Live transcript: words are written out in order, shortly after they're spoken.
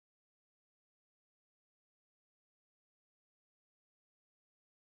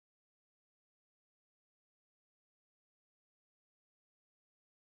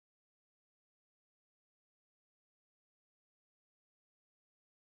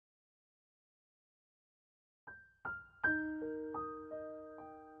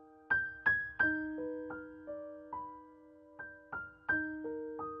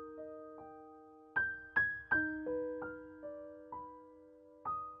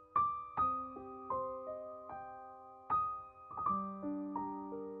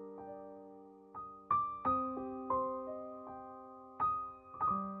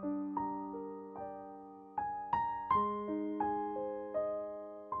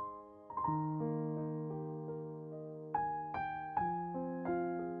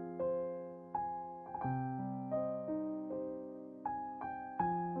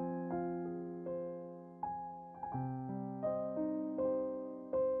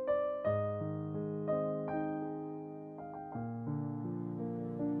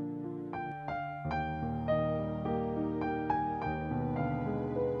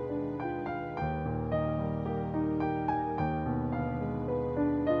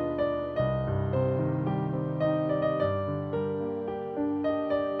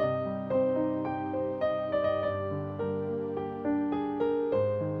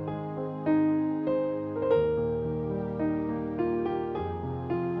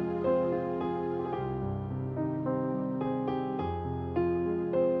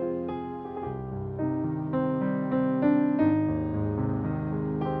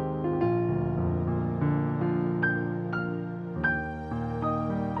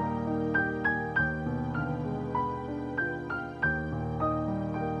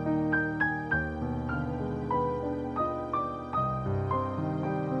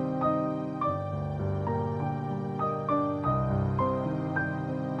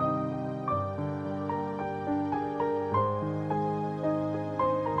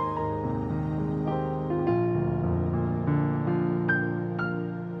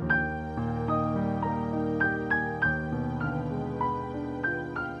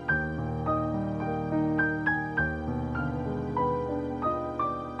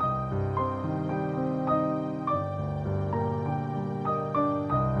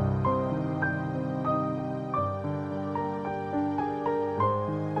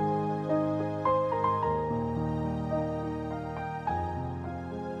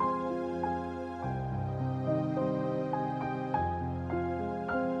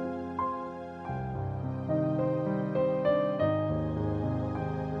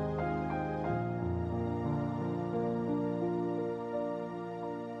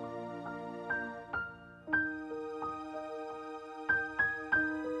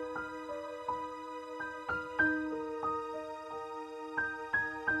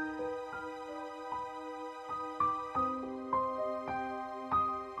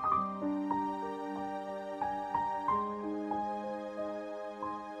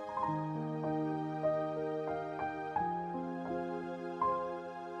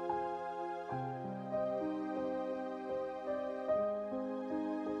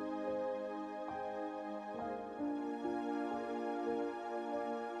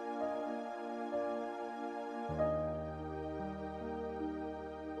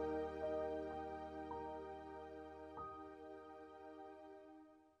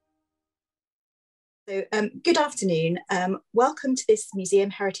Good afternoon. Welcome to this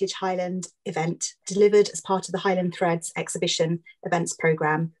Museum Heritage Highland event delivered as part of the Highland Threads exhibition events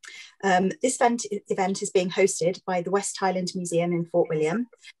programme. This event is being hosted by the West Highland Museum in Fort William,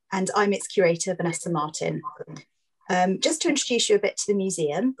 and I'm its curator, Vanessa Martin. Just to introduce you a bit to the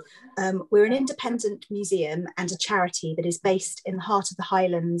museum, we're an independent museum and a charity that is based in the heart of the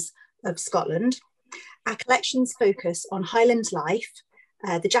Highlands of Scotland. Our collections focus on Highland life,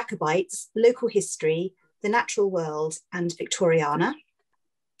 the Jacobites, local history, the natural world, and Victoriana.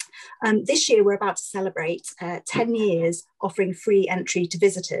 This year, we're about to celebrate 10 years offering free entry to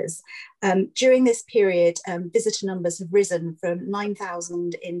visitors. During this period, visitor numbers have risen from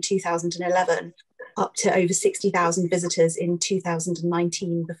 9,000 in 2011 up to over 60,000 visitors in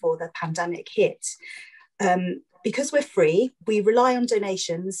 2019 before the pandemic hit. Because we're free, we rely on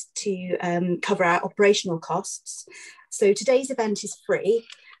donations to cover our operational costs. So today's event is free,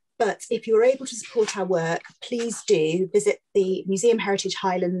 but if you're able to support our work, please do visit the Museum Heritage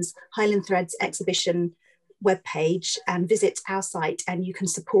Highlands Highland Threads exhibition webpage and visit our site, and you can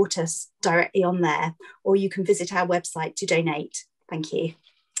support us directly on there, or you can visit our website to donate. Thank you.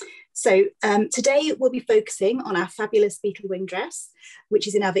 So today we'll be focusing on our fabulous Beetle Wing Dress, which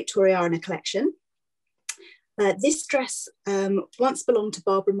is in our Victoriana collection. This dress once belonged to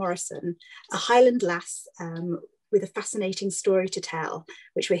Barbara Morrison, a Highland lass with a fascinating story to tell,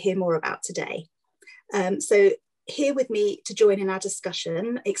 which we'll hear more about today. So here with me to join in our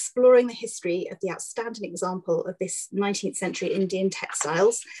discussion, exploring the history of the outstanding example of this 19th century Indian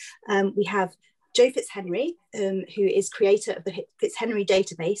textiles, we have Jo FitzHenry, who is creator of the FitzHenry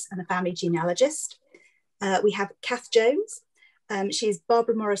database and a family genealogist. We have Cath Jones. She's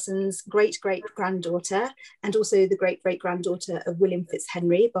Barbara Morrison's great-great-granddaughter and also the great-great-granddaughter of William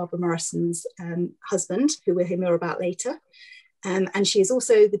FitzHenry, Barbara Morrison's husband, who we'll hear more about later. And she is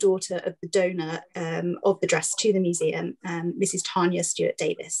also the daughter of the donor of the dress to the museum, Mrs. Tanya Stewart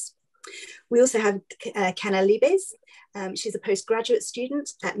Davis. We also have Kenna Libes. She's a postgraduate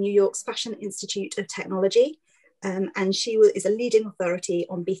student at New York's Fashion Institute of Technology, and she is a leading authority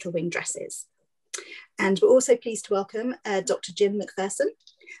on Beetle Wing dresses. And we're also pleased to welcome Dr. Jim MacPherson.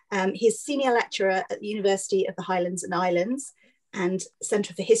 He's senior lecturer at the University of the Highlands and Islands and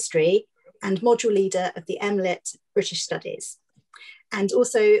Centre for History, and module leader of the MLit British Studies. And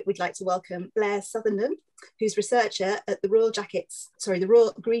also we'd like to welcome Blair Southenden, who's researcher at the Royal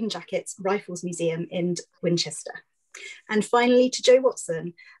Green Jackets Rifles Museum in Winchester. And finally to Jo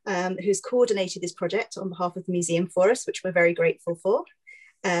Watson, who's coordinated this project on behalf of the museum for us, which we're very grateful for.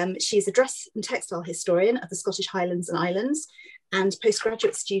 She's a dress and textile historian of the Scottish Highlands and Islands and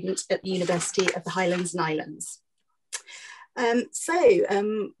postgraduate student at the University of the Highlands and Islands.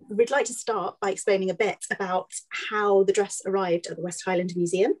 We'd like to start by explaining a bit about how the dress arrived at the West Highland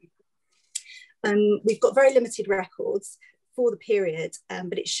Museum. We've got very limited records for the period,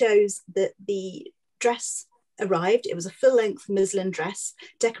 but it shows that the dress arrived. It was a full-length muslin dress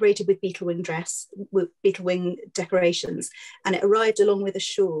decorated with Beetle Wing decorations, and it arrived along with a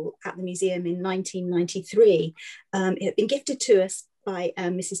shawl at the museum in 1993. It had been gifted to us by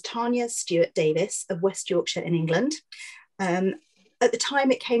Mrs. Tanya Stewart Davis of West Yorkshire in England. At the time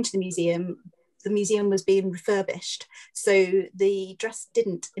it came to the museum was being refurbished, so the dress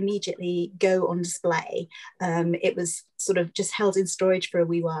didn't immediately go on display. It was sort of just held in storage for a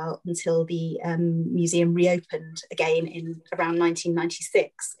wee while until the museum reopened again in around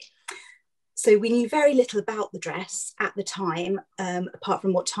 1996. So we knew very little about the dress at the time, apart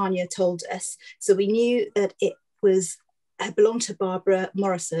from what Tanya told us. So we knew that it belonged to Barbara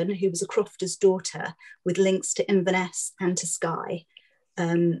Morrison, who was a crofter's daughter with links to Inverness and to Skye.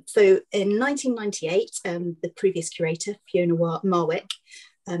 So in 1998, the previous curator, Fiona Marwick,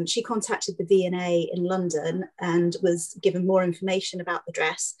 she contacted the V&A in London and was given more information about the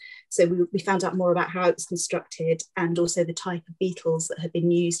dress. So we found out more about how it was constructed and also the type of beetles that had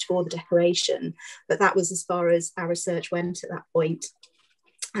been used for the decoration. But that was as far as our research went at that point.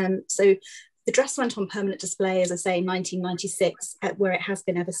 So the dress went on permanent display, as I say, in 1996, where it has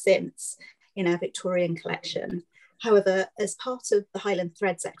been ever since in our Victorian collection. However, as part of the Highland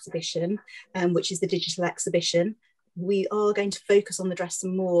Threads exhibition, which is the digital exhibition, we are going to focus on the dress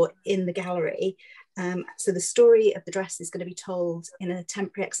some more in the gallery. So the story of the dress is going to be told in a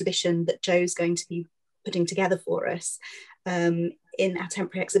temporary exhibition that Jo's going to be putting together for us in our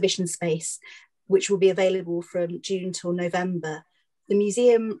temporary exhibition space, which will be available from June till November. The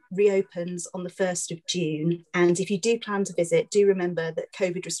museum reopens on the 1st of June, and if you do plan to visit, do remember that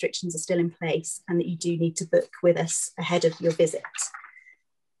COVID restrictions are still in place and that you do need to book with us ahead of your visit.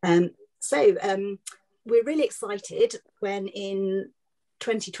 We're really excited when in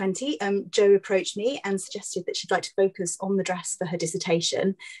 2020, Jo approached me and suggested that she'd like to focus on the dress for her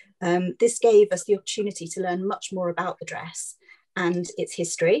dissertation. This gave us the opportunity to learn much more about the dress and its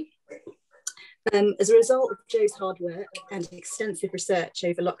history. As a result of Jo's hard work and extensive research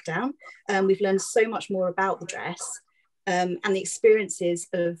over lockdown, we've learned so much more about the dress and the experiences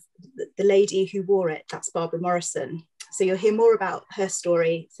of the lady who wore it, that's Barbara Morrison. So you'll hear more about her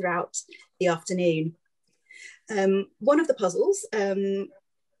story throughout the afternoon. One of the puzzles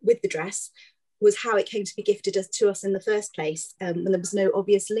with the dress was how it came to be gifted to us in the first place, when there was no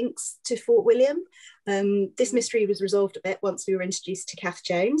obvious links to Fort William. This mystery was resolved a bit once we were introduced to Cath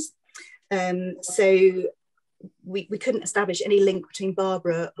Jones. So we couldn't establish any link between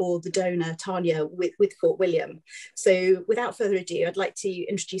Barbara or the donor, Tanya, with Fort William. So without further ado, I'd like to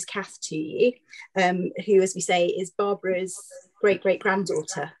introduce Cath to you, who, as we say, is Barbara's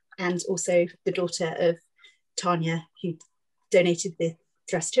great-great-granddaughter and also the daughter of Tanya, who donated the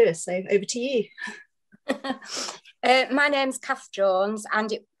dress to us. So over to you. My name's Cath Jones,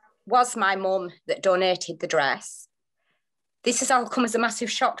 and it was my mum that donated the dress. This has all come as a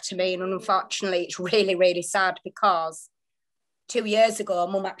massive shock to me, and unfortunately it's really, really sad, because 2 years ago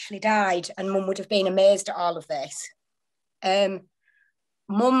mum actually died, and mum would have been amazed at all of this.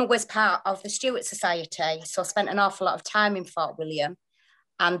 Mum was part of the Stuart Society, so spent an awful lot of time in Fort William,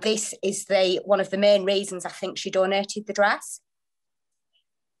 and this is one of the main reasons I think she donated the dress.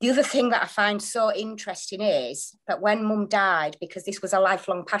 The other thing that I find so interesting is that when mum died, because this was a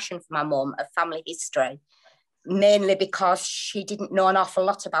lifelong passion for my mum of family history, mainly because she didn't know an awful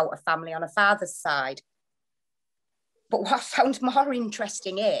lot about her family on her father's side. But what I found more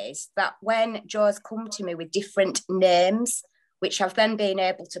interesting is that when Jo's come to me with different names, which I've then been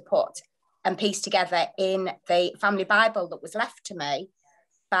able to put and piece together in the family Bible that was left to me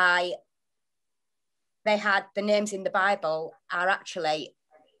they had the names in the Bible are actually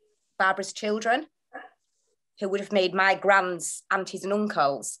Barbara's children, who would have made my grands, aunties and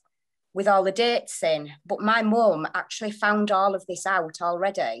uncles, with all the dates in. But my mum actually found all of this out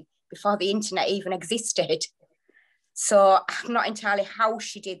already before the internet even existed. So I'm not entirely how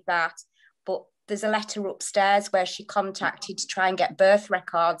she did that, but there's a letter upstairs where she contacted to try and get birth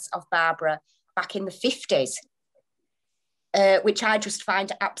records of Barbara back in the 50s, which I just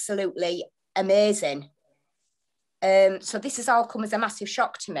find absolutely amazing. So this has all come as a massive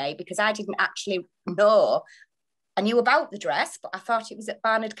shock to me, because I didn't actually know. I knew about the dress, but I thought it was at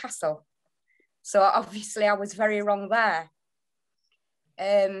Barnard Castle. So obviously I was very wrong there.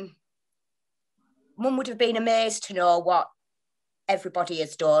 Mum would have been amazed to know what everybody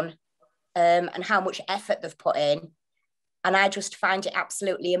has done and how much effort they've put in. And I just find it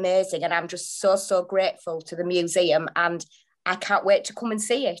absolutely amazing. And I'm just so, so grateful to the museum, and I can't wait to come and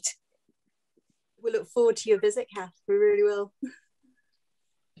see it. We look forward to your visit, Cath. We really will.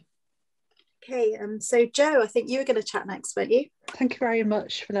 Okay, so Jo, I think you were going to chat next, weren't you? Thank you very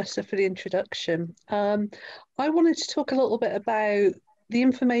much, Vanessa, for the introduction. I wanted to talk a little bit about the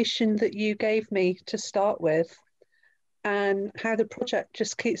information that you gave me to start with, and how the project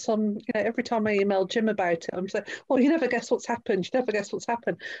just keeps on, every time I email Jim about it, I'm saying, well, you never guess what's happened,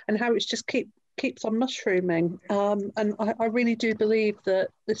 and how it's just keeps on mushrooming. And I really do believe that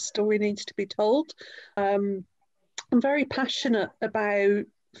this story needs to be told. I'm very passionate about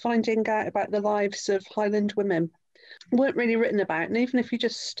finding out about the lives of Highland women. Weren't really written about, and even if you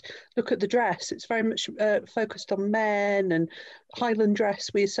just look at the dress, it's very much focused on men, and Highland dress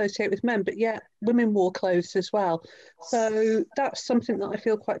we associate with men, but yet women wore clothes as well. So that's something that I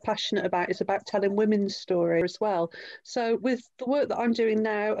feel quite passionate about, is about telling women's story as well. So with the work that I'm doing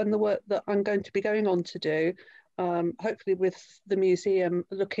now and the work that I'm going to be going on to do, hopefully with the museum,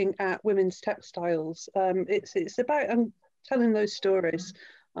 looking at women's textiles, it's about telling those stories.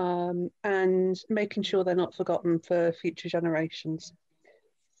 And making sure they're not forgotten for future generations.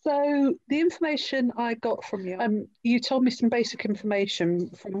 So the information I got from you, you told me some basic information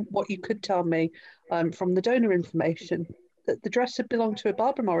from what you could tell me from the donor information, that the dress had belonged to a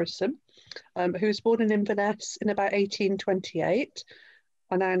Barbara Morrison, who was born in Inverness in about 1828.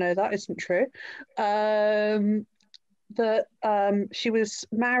 I now know that isn't true. That she was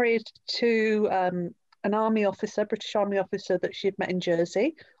married to an army officer, British army officer that she had met in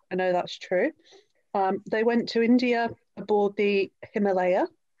Jersey. I know that's true. They went to India aboard the Himalaya.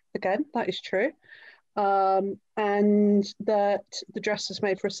 Again, that is true. And that the dress was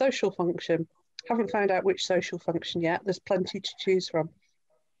made for a social function. Haven't found out which social function yet. There's plenty to choose from.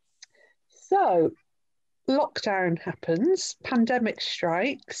 So lockdown happens, pandemic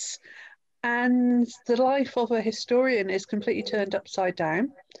strikes, and the life of a historian is completely turned upside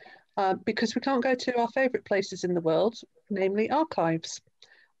down. Because we can't go to our favourite places in the world, namely archives.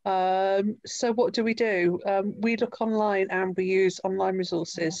 So what do? We look online and we use online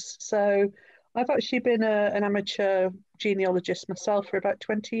resources. So I've actually been an amateur genealogist myself for about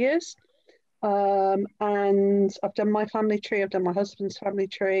 20 years. And I've done my family tree, I've done my husband's family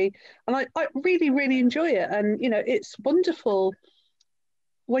tree, and I really, really enjoy it. And, you know, it's wonderful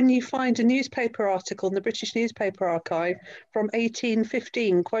when you find a newspaper article in the British Newspaper Archive from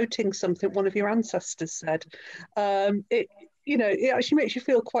 1815 quoting something one of your ancestors said. It actually makes you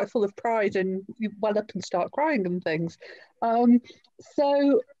feel quite full of pride, and you well up and start crying and things.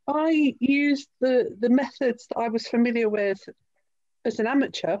 So I used the methods that I was familiar with as an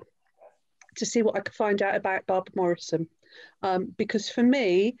amateur to see what I could find out about Barbara Morrison. Because for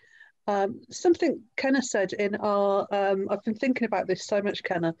me, something Kenna said in our, I've been thinking about this so much,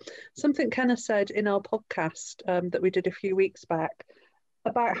 Kenna, something Kenna said in our podcast that we did a few weeks back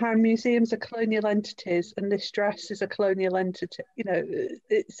about how museums are colonial entities and this dress is a colonial entity. You know,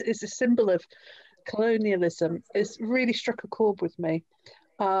 it's a symbol of colonialism. It's really struck a chord with me.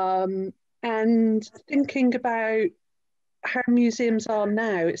 And thinking about how museums are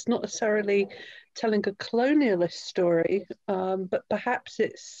now, it's not necessarily telling a colonialist story, but perhaps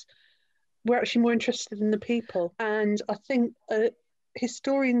we're actually more interested in the people. And I think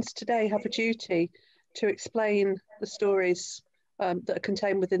historians today have a duty to explain the stories that are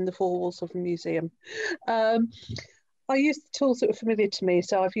contained within the four walls of a museum. I use the tools that were familiar to me.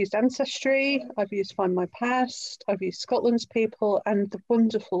 So I've used Ancestry, I've used Find My Past, I've used Scotland's People, and the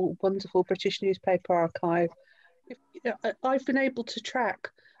wonderful, wonderful British Newspaper Archive. I've been able to track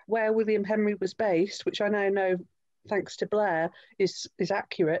where William Henry was based, which I now know, thanks to Blair, is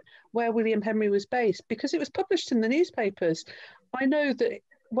accurate, where William Henry was based, because it was published in the newspapers. I know that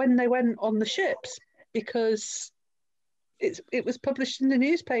when they went on the ships, because it was published in the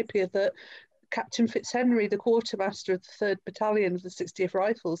newspaper that Captain FitzHenry, the quartermaster of the 3rd Battalion of the 60th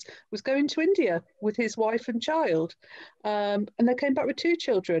Rifles, was going to India with his wife and child. And they came back with 2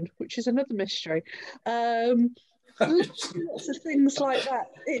 children, which is another mystery. Lots of things like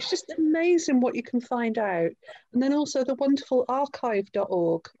that. It's just amazing what you can find out. And then also the wonderful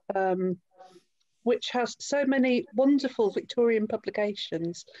archive.org, which has so many wonderful Victorian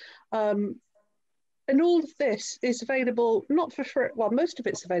publications. And all of this is available, not for free, well, most of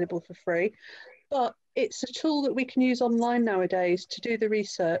it's available for free, but it's a tool that we can use online nowadays to do the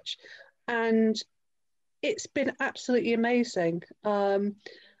research. And it's been absolutely amazing.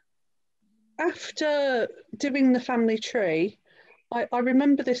 After doing the family tree, I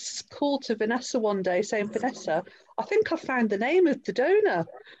remember this call to Vanessa one day saying, Vanessa, I think I found the name of the donor.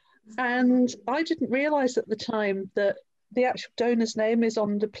 And I didn't realise at the time that the actual donor's name is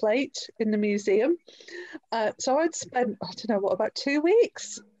on the plate in the museum. So I'd spent, I don't know what, about 2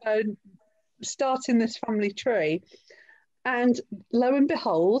 weeks starting this family tree. And lo and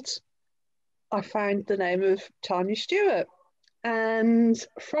behold, I found the name of Tanya Stewart. And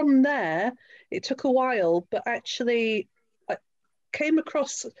from there, it took a while, but actually I came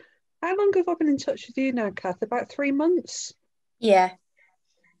across, how long have I been in touch with you now, Cath? About 3 months? Yeah.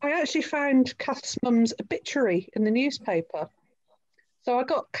 I actually found Cath's mum's obituary in the newspaper. So I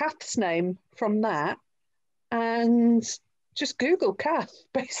got Cath's name from that and just Googled Cath,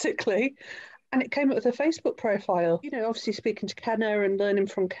 basically. And it came up with a Facebook profile. You know, obviously speaking to Kenna and learning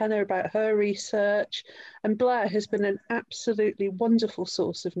from Kenna about her research. And Blair has been an absolutely wonderful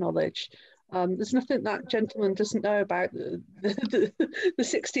source of knowledge. There's nothing that gentleman doesn't know about the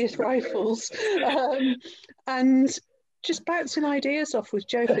 60th Rifles. And just bouncing ideas off with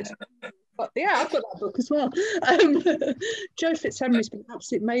Jo FitzHenry. Yeah, I've got that book as well. Jo FitzHenry's been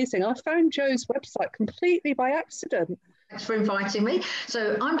absolutely amazing. I found Jo's website completely by accident. Thanks for inviting me.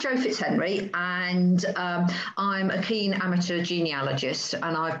 So I'm Jo FitzHenry, and I'm a keen amateur genealogist,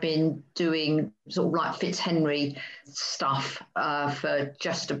 and I've been doing sort of like FitzHenry stuff for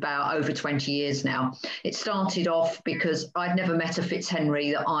just about over 20 years now. It started off because I'd never met a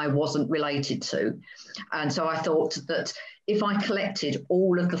FitzHenry that I wasn't related to. And so I thought that if I collected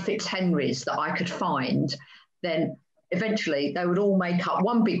all of the FitzHenrys that I could find, then eventually they would all make up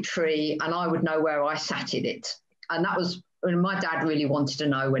one big tree and I would know where I sat in it. And that was when my dad really wanted to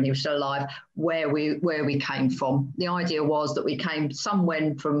know, when he was still alive, where we came from. The idea was that we came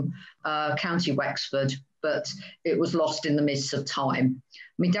somewhere from County Wexford, but it was lost in the midst of time.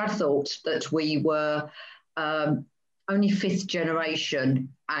 My dad thought that we were only 5th generation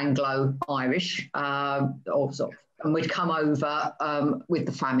Anglo-Irish, and we'd come over with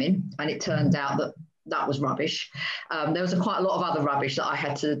the famine, and it turned out that that was rubbish. There was quite a lot of other rubbish that I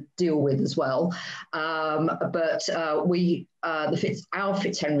had to deal with as well. But our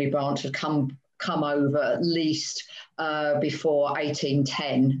FitzHenry branch had come come over at least before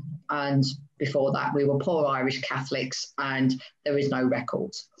 1810, and before that we were poor Irish Catholics and there is no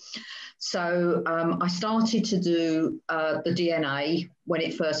records. So I started to do the DNA when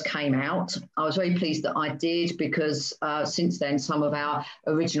it first came out. I was very pleased that I did, because since then some of our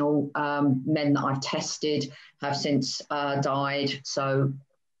original men that I've tested have since died, so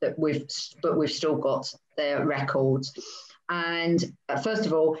that we've still got their records. And first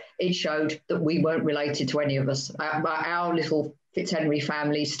of all, it showed that we weren't related to any of us. Our little FitzHenry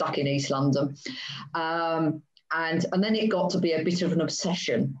family stuck in East London. And then it got to be a bit of an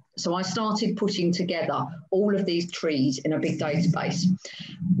obsession. So I started putting together all of these trees in a big database.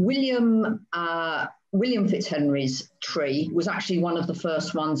 William FitzHenry's tree was actually one of the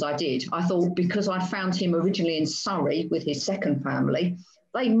first ones I did. I thought, because I found him originally in Surrey with his second family,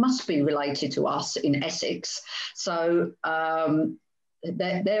 they must be related to us in Essex. So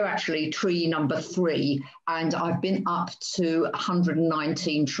they're actually tree number 3, and I've been up to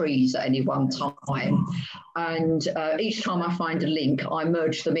 119 trees at any one time. And each time I find a link, I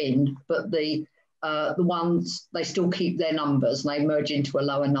merge them in, but the ones, they still keep their numbers and they merge into a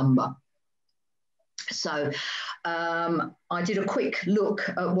lower number. So I did a quick look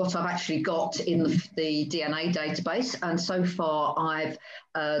at what I've actually got in the DNA database, and so far I've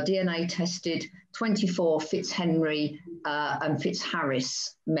DNA tested 24 FitzHenry and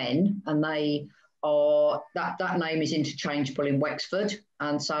FitzHarris men, and they are, that name is interchangeable in Wexford,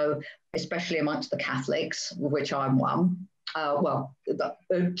 and so especially amongst the Catholics, of which I'm one. Tribally,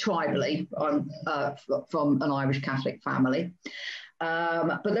 I'm from an Irish Catholic family,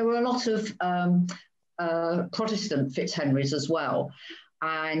 but there were a lot of Protestant FitzHenrys as well,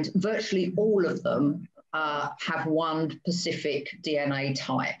 and virtually all of them have one specific DNA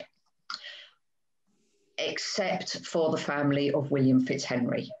type, except for the family of William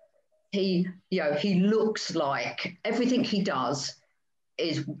FitzHenry. He looks like, everything he does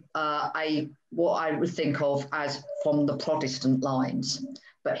is what I would think of as from the Protestant lines,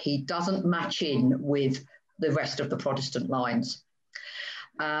 but he doesn't match in with the rest of the Protestant lines.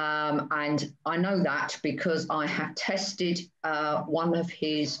 And I know that because I have tested one of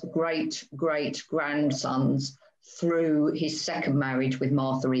his great-great-grandsons through his second marriage with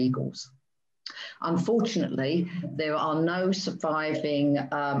Martha Eagles. Unfortunately, there are no surviving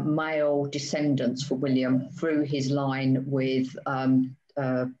male descendants for William through his line with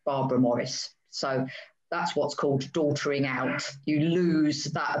Barbara Morrison. So that's what's called daughtering out. You lose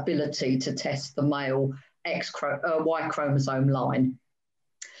that ability to test the male Y chromosome line.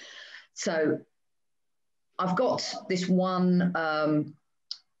 So I've got this one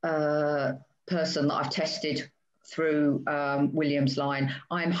person that I've tested through William's line.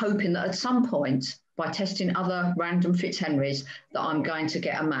 I'm hoping that at some point, by testing other random FitzHenrys, that I'm going to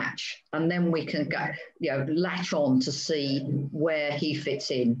get a match, and then we can go, latch on to see where he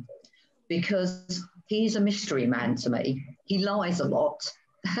fits in, because he's a mystery man to me. He lies a lot,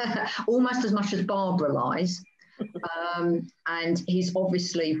 almost as much as Barbara lies. And he's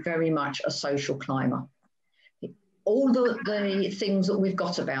obviously very much a social climber. All the things that we've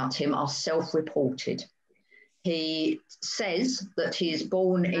got about him are self-reported. He says that he is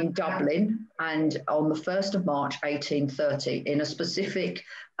born in Dublin and on the 1st of March 1830 in a specific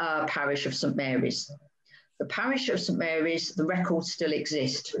parish of St Mary's. The parish of St Mary's, the records still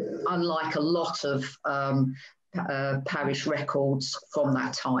exist, unlike a lot of parish records from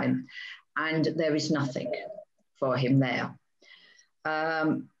that time, and there is nothing for him there.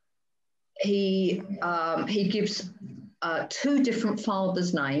 He gives 2 different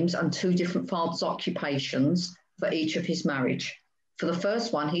fathers' names and 2 different fathers' occupations for each of his marriage. For the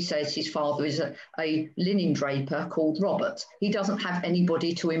first one, he says his father is a linen draper called Robert. He doesn't have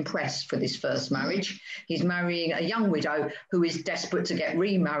anybody to impress for this first marriage. He's marrying a young widow who is desperate to get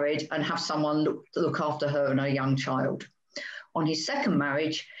remarried and have someone look after her and her young child. On his second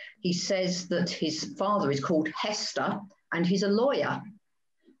marriage, he says that his father is called Hester and he's a lawyer.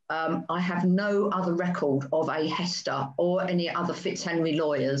 I have no other record of a Hester or any other FitzHenry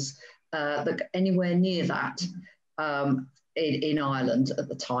lawyers that anywhere near that in Ireland at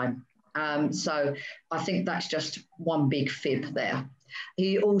the time. So I think that's just one big fib there.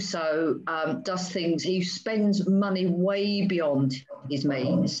 He also does things, he spends money way beyond his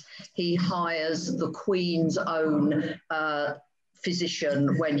means. He hires the Queen's own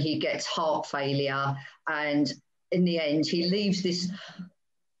physician when he gets heart failure, and in the end he leaves this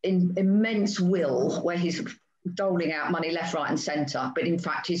immense will where he's doling out money left, right and centre, but in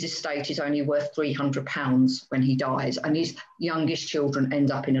fact his estate is only worth £300 when he dies, and his youngest children end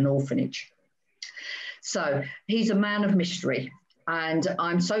up in an orphanage. So he's a man of mystery, And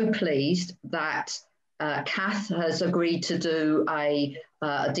I'm so pleased that Cath has agreed to do a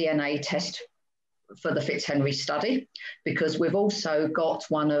DNA test for the FitzHenry study, because we've also got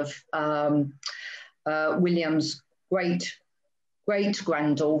one of William's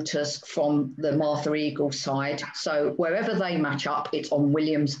great-granddaughters from the Martha Eagle side. So wherever they match up, it's on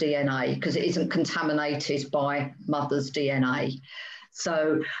William's DNA, because it isn't contaminated by mother's DNA.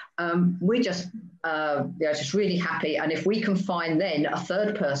 So we're just really happy. And if we can find then a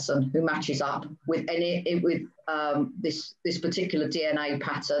third person who matches up with this particular DNA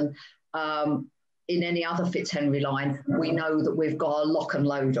pattern in any other FitzHenry line, we know that we've got a lock and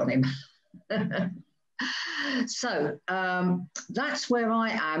load on him. So that's where I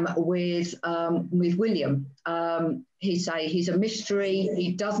am with William. He's a mystery.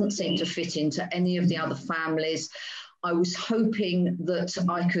 He doesn't seem to fit into any of the other families. I was hoping that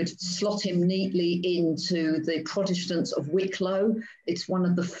I could slot him neatly into the Protestants of Wicklow. It's one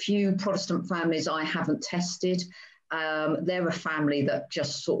of the few Protestant families I haven't tested. They're a family that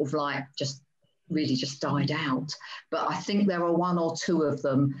just sort of like really died out. But I think there are one or two of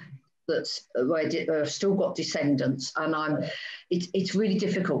them that's still got descendants, and it's really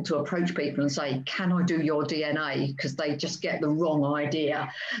difficult to approach people and say, can I do your DNA, because they just get the wrong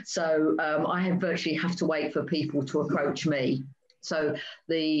idea. So I virtually have to wait for people to approach me. So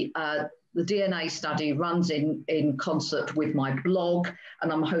the DNA study runs in concert with my blog,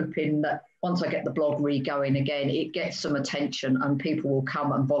 and I'm hoping that once I get the blog re-going again, it gets some attention and people will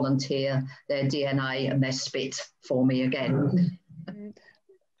come and volunteer their DNA and their spit for me again.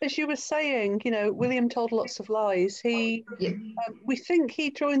 As you were saying, you know, William told lots of lies. We think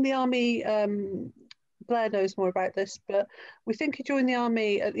he joined the army. Blair knows more about this, but we think he joined the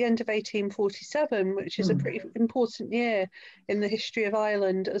army at the end of 1847, which is a pretty important year in the history of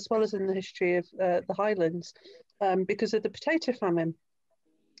Ireland, as well as in the history of the Highlands, because of the potato famine.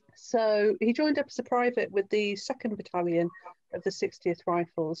 So he joined up as a private with the 2nd Battalion of the 60th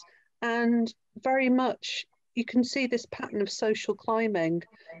Rifles, and very much you can see this pattern of social climbing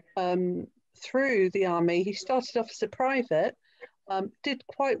through the army. He started off as a private, did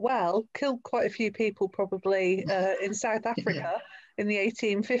quite well, killed quite a few people probably in South Africa in the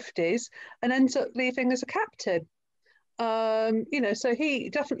 1850s, and ends up leaving as a captain. You know, so he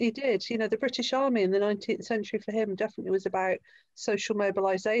definitely did. You know, the British Army in the 19th century for him definitely was about social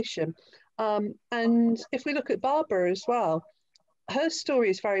mobilisation. And if we look at Barbara as well, her story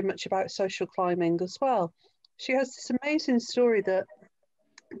is very much about social climbing as well. She has this amazing story that,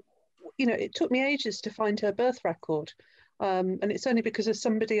 you know, it took me ages to find her birth record. And it's only because of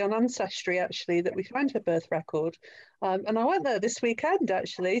somebody on Ancestry, actually, that we found her birth record. And I went there this weekend,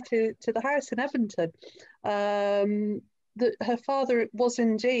 actually, to the house in Everton. That her father was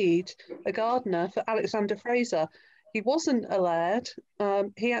indeed a gardener for Alexander Fraser. He wasn't a laird.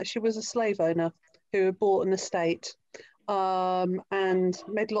 He actually was a slave owner who had bought an estate and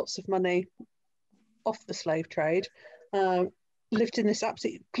made lots of money off the slave trade. Lived in this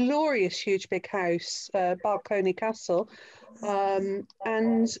absolutely glorious, huge, big house, Barcony Castle,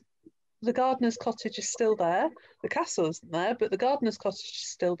 and the gardener's cottage is still there. The castle isn't there, but the gardener's cottage is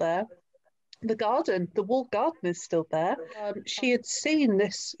still there. The garden, the walled garden is still there. She had seen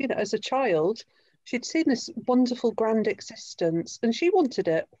this, you know, as a child. She'd seen this wonderful, grand existence, and she wanted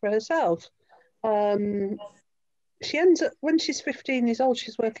it for herself. She ends up, when she's 15 years old,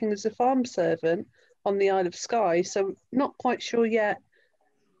 she's working as a farm servant on the Isle of Skye, so not quite sure yet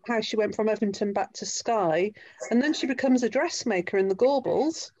how she went from Everton back to Skye. And then she becomes a dressmaker in the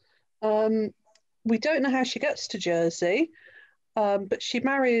Gorbals. We don't know how she gets to Jersey, but she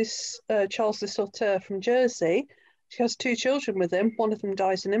marries Charles Le Sauteur from Jersey. She has 2 children with him. One of them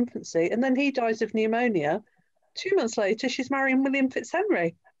dies in infancy, and then he dies of pneumonia. 2 months later, she's marrying William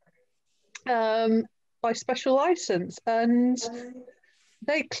FitzHenry by special licence. And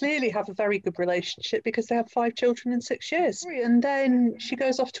they clearly have a very good relationship because they have 5 children in 6 years. And then she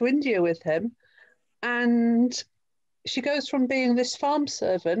goes off to India with him, and she goes from being this farm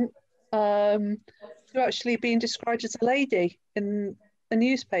servant to actually being described as a lady in a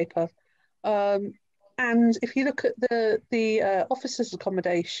newspaper. And if you look at the officers'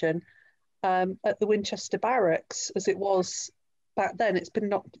 accommodation at the Winchester Barracks, as it was back then, it's been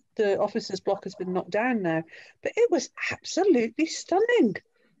knocked, the officers' block has been knocked down now, but it was absolutely stunning,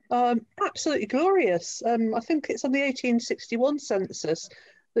 absolutely glorious. I think it's on the 1861 census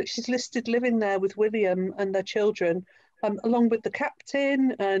that she's listed living there with William and their children, along with the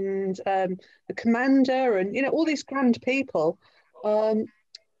captain and the commander, and you know, all these grand people.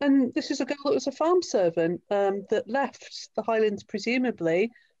 And this is a girl that was a farm servant that left the Highlands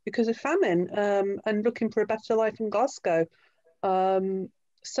presumably because of famine and looking for a better life in Glasgow. So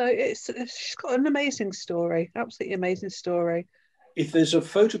she's got an amazing story, absolutely amazing story. If there's a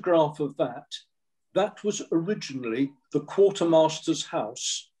photograph of that, that was originally the quartermaster's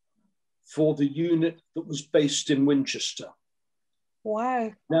house for the unit that was based in Winchester.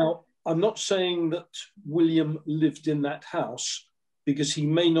 Wow. Now, I'm not saying that William lived in that house, because he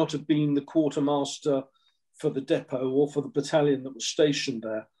may not have been the quartermaster for the depot or for the battalion that was stationed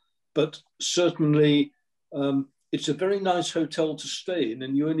there, but certainly it's a very nice hotel to stay in,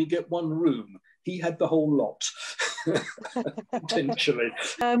 and you only get one room. He had the whole lot, potentially.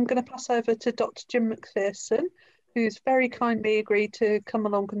 I'm going to pass over to Dr. Jim MacPherson, who's very kindly agreed to come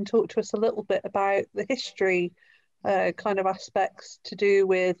along and talk to us a little bit about the history kind of aspects to do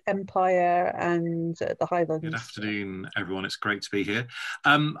with Empire and the Highlands. Good afternoon, everyone. It's great to be here.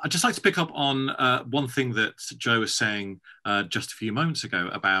 I'd just like to pick up on one thing that Jo was saying just a few moments ago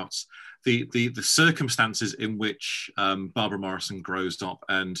about the circumstances in which Barbara Morrison grows up,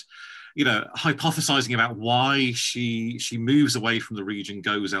 and hypothesizing about why she moves away from the region,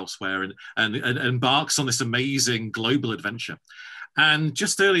 goes elsewhere, and embarks on this amazing global adventure. And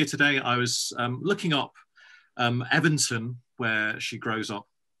just earlier today, I was looking up Evanton, where she grows up,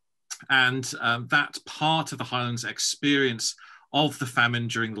 and that part of the Highlands experience of the famine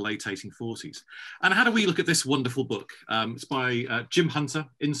during the late 1840s. And how do we look at this wonderful book? It's by Jim Hunter,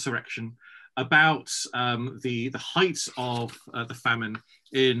 Insurrection, about the height of the famine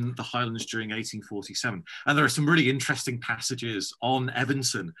in the Highlands during 1847. And there are some really interesting passages on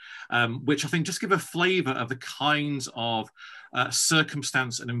Evanton, which I think just give a flavour of the kinds of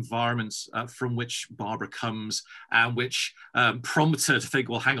circumstance and environments from which Barbara comes, and which prompt her to think,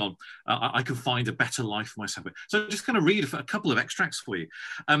 well, hang on, I can find a better life for myself. So I'm just going to read a couple of extracts for you.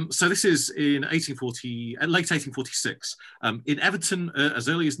 So this is in late 1846. In Evanton, as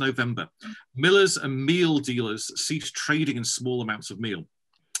early as November, millers and meal dealers ceased trading in small amounts of meal.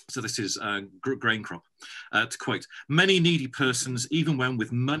 So this is grain crop. To quote, many needy persons, even when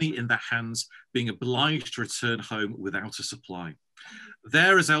with money in their hands, being obliged to return home without a supply.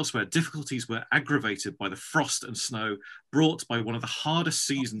 There, as elsewhere, difficulties were aggravated by the frost and snow brought by one of the hardest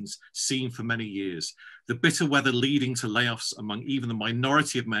seasons seen for many years, the bitter weather leading to layoffs among even the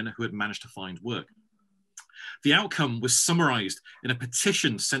minority of men who had managed to find work. The outcome was summarised in a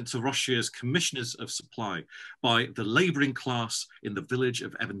petition sent to Rochere's Commissioners of Supply by the labouring class in the village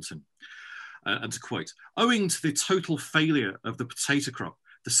of Evanton. And to quote, owing to the total failure of the potato crop,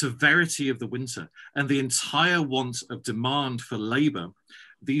 the severity of the winter, and the entire want of demand for labour,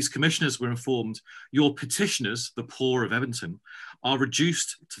 these commissioners were informed, your petitioners, the poor of Evanton, are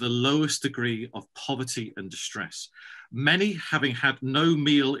reduced to the lowest degree of poverty and distress. Many, having had no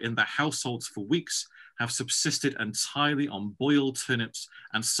meal in their households for weeks, have subsisted entirely on boiled turnips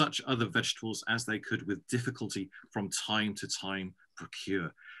and such other vegetables as they could with difficulty from time to time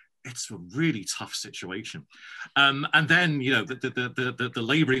procure. It's a really tough situation. And then, the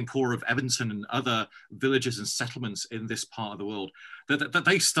labouring poor of Evanton and other villages and settlements in this part of the world, that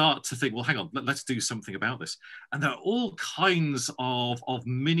they start to think, well, hang on, let's do something about this. And there are all kinds of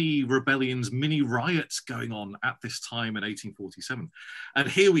mini rebellions, mini riots going on at this time in 1847. And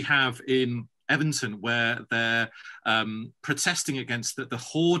here we have in Evanton, where they're protesting against the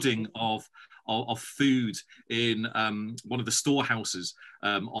hoarding of food in one of the storehouses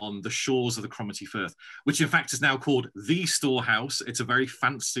on the shores of the Cromarty Firth, which in fact is now called the Storehouse. It's a very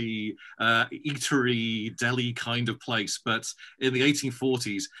fancy eatery, deli kind of place, but in the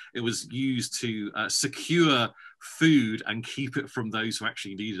 1840s, it was used to secure food and keep it from those who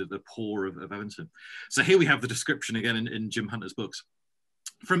actually needed it, the poor of Evanton. So here we have the description again in Jim Hunter's books.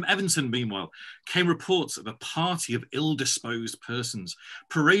 From Evanton, meanwhile, came reports of a party of ill-disposed persons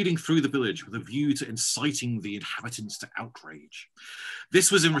parading through the village with a view to inciting the inhabitants to outrage.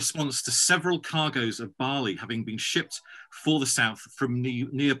 This was in response to several cargoes of barley having been shipped for the south from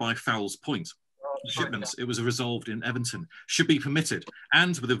nearby Fowles Point. Shipments, it was resolved in Evanton, should be permitted,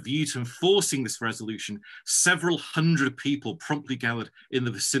 and with a view to enforcing this resolution, several hundred people promptly gathered in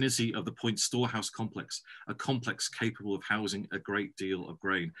the vicinity of the Point storehouse complex, a complex capable of housing a great deal of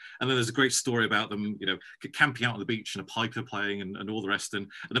grain. And then there's a great story about them, camping out on the beach and a piper playing and all the rest, and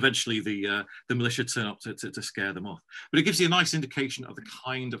eventually the militia turn up to scare them off. But it gives you a nice indication of the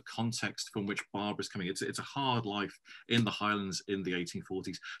kind of context from which Barbara's coming. It's a hard life in the Highlands in the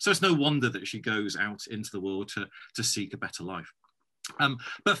 1840s. So it's no wonder that she goes out into the world to seek a better life.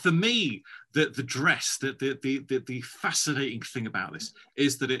 But for me, the dress, the fascinating thing about this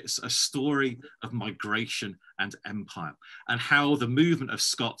is that it's a story of migration and empire, and how the movement of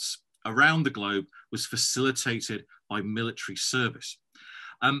Scots around the globe was facilitated by military service.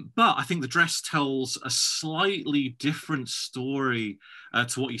 But I think the dress tells a slightly different story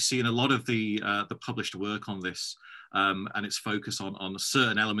to what you see in a lot of the published work on this, and its focus on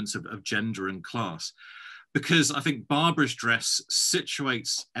certain elements of gender and class. Because I think Barbara's dress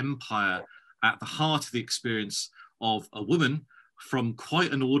situates empire at the heart of the experience of a woman from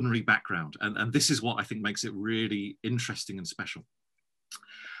quite an ordinary background. And this is what I think makes it really interesting and special.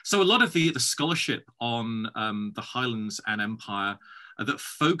 So a lot of the scholarship on the Highlands and Empire that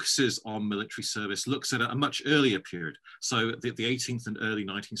focuses on military service looks at a much earlier period. So the 18th and early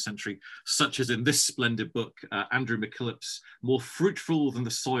 19th century, such as in this splendid book, Andrew MacPherson's More Fruitful Than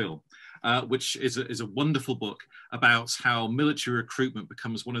the Soil, which is a wonderful book about how military recruitment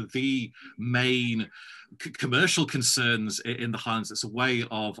becomes one of the main commercial concerns in the Highlands. It's a way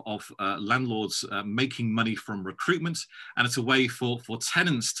of landlords making money from recruitment, and it's a way for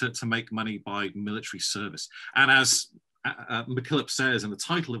tenants to make money by military service. And as MacPherson says in the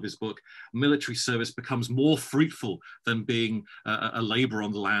title of his book, military service becomes more fruitful than being a labourer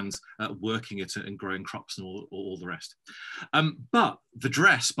on the land, working it and growing crops and all the rest. But the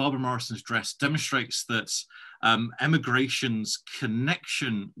dress, Barbara Morrison's dress, demonstrates that emigration's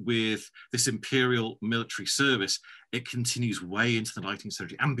connection with this imperial military service, it continues way into the 19th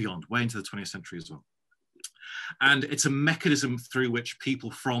century and beyond, way into the 20th century as well. And it's a mechanism through which people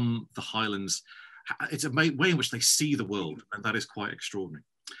from the Highlands, it's a way in which they see the world, and that is quite extraordinary.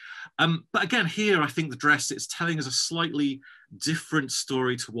 But again, here, I think the dress, it's telling us a slightly different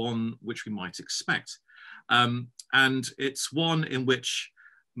story to one which we might expect. And it's one in which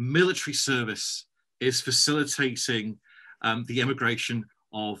military service is facilitating the emigration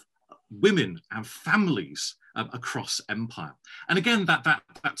of women and families across empire. And again, that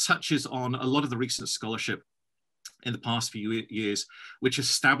touches on a lot of the recent scholarship in the past few years, which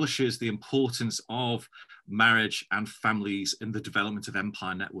establishes the importance of marriage and families in the development of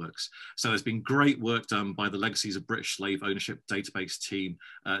empire networks. So there's been great work done by the Legacies of British Slave Ownership database team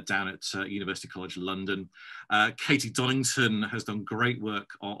down at University College London. Katie Donington has done great work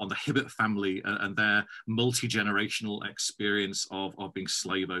on the Hibbert family and their multi-generational experience of being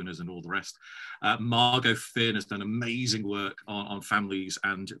slave owners and all the rest. Margot Finn has done amazing work on families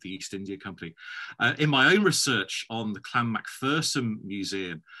and the East India Company. In my own research on the Clan MacPherson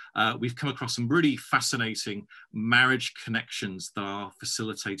Museum, we've come across some really fascinating marriage connections that are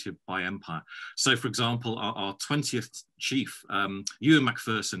facilitated by empire. So, for example, our 20th chief, Ewan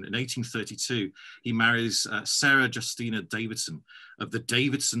MacPherson, in 1832, he marries Sarah Justina Davidson of the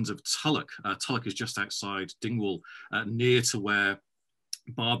Davidsons of Tulloch. Tulloch is just outside Dingwall, near to where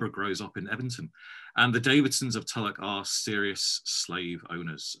Barbara grows up in Edmonton. And the Davidsons of Tulloch are serious slave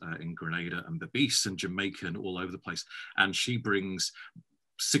owners in Grenada and Berbice and Jamaica and all over the place. And she brings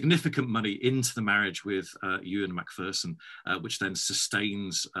significant money into the marriage with Ewan MacPherson, which then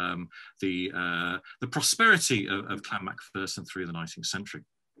sustains the prosperity of Clan MacPherson through the 19th century.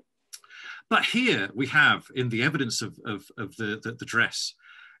 But here we have, in the evidence of the dress,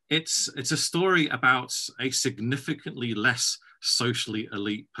 it's a story about a significantly less socially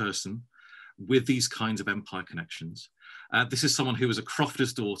elite person with these kinds of empire connections. This is someone who was a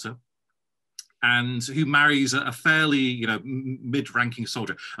crofter's daughter and who marries a fairly, mid-ranking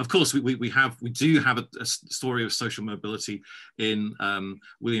soldier. Of course, we do have a story of social mobility in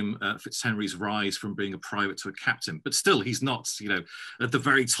William FitzHenry's rise from being a private to a captain, but still, he's not, at the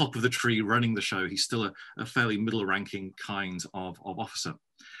very top of the tree running the show. He's still a fairly middle-ranking kind of officer.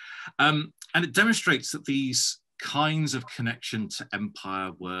 And it demonstrates that these kinds of connection to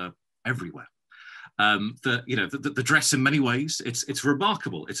empire were everywhere. The dress, in many ways, it's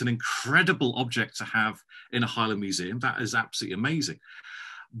remarkable. It's an incredible object to have in a Highland Museum. That is absolutely amazing.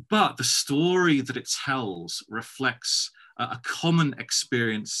 But the story that it tells reflects a common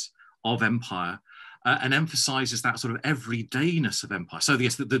experience of empire and emphasizes that sort of everydayness of empire. So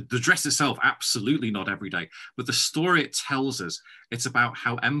yes, the dress itself, absolutely not everyday, but the story it tells us, it's about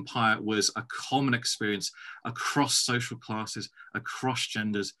how empire was a common experience across social classes, across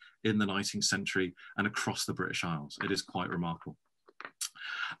genders in the 19th century and across the British Isles. It is quite remarkable.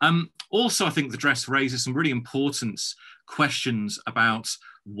 Also, I think the dress raises some really important questions about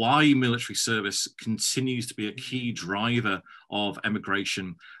why military service continues to be a key driver of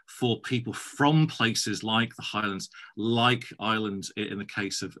emigration for people from places like the Highlands, like Ireland in the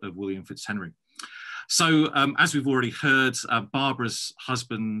case of William FitzHenry. So, as we've already heard, Barbara's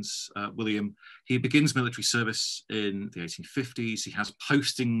husband, William, he begins military service in the 1850s. He has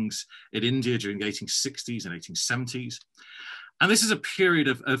postings in India during the 1860s and 1870s. And this is a period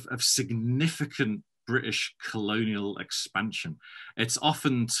of significant British colonial expansion. It's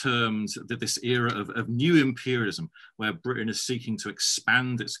often termed that this era of new imperialism, where Britain is seeking to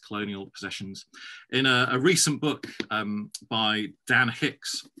expand its colonial possessions. In a recent book by Dan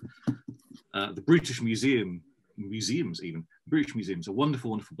Hicks, the British Museums, a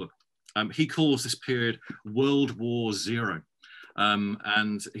wonderful, wonderful book. He calls this period World War Zero.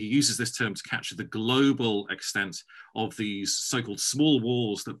 And he uses this term to capture the global extent of these so-called small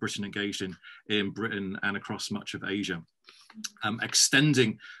wars that Britain engaged in Britain and across much of Asia,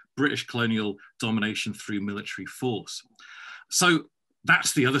 extending British colonial domination through military force. So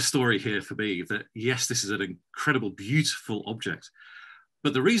that's the other story here for me, that yes, this is an incredible, beautiful object,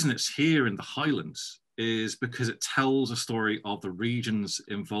 but the reason it's here in the Highlands is because it tells a story of the region's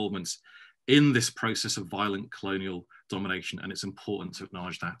involvement in this process of violent colonial domination, and it's important to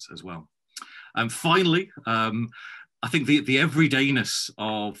acknowledge that as well. And finally, I think the everydayness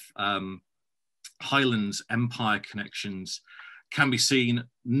of Highlands Empire connections can be seen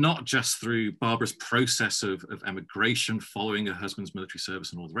not just through Barbara's process of emigration following her husband's military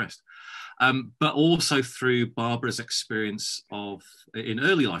service and all the rest, but also through Barbara's experience in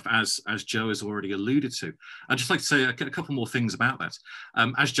early life, as Jo has already alluded to. I'd just like to say a couple more things about that.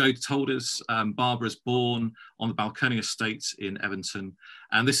 As Jo told us, Barbara was born on the Balconing estate in Evington,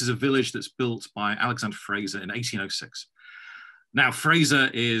 and this is a village that's built by Alexander Fraser in 1806. Now, Fraser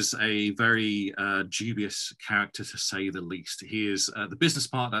is a very dubious character, to say the least. He is the business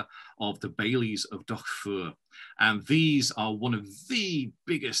partner of the Baileys of Dochfur, and these are one of the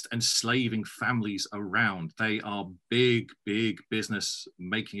biggest enslaving families around. They are big, big business,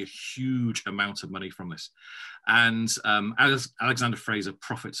 making a huge amount of money from this. And Alexander Fraser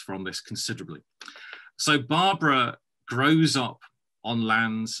profits from this considerably. So Barbara grows up on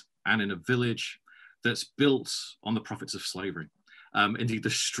lands and in a village that's built on the profits of slavery. Indeed, the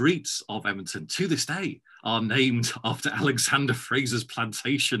streets of Evington to this day are named after Alexander Fraser's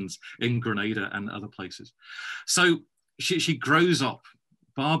plantations in Grenada and other places. So she grows up,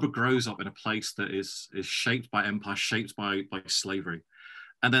 Barbara grows up in a place that is shaped by empire, shaped by slavery.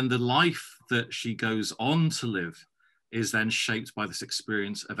 And then the life that she goes on to live is then shaped by this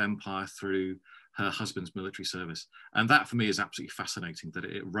experience of empire through her husband's military service. And that for me is absolutely fascinating, that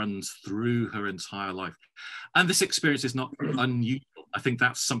it runs through her entire life. And this experience is not unusual. I think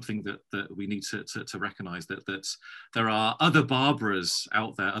that's something that we need to recognize, that there are other Barbaras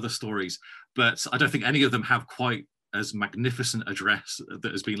out there, other stories, but I don't think any of them have quite as magnificent a dress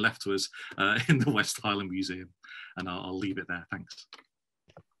that has been left to us in the West Highland Museum. And I'll leave it there. Thanks.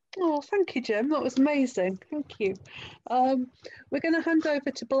 Oh, thank you, Jim. That was amazing. Thank you. We're going to hand over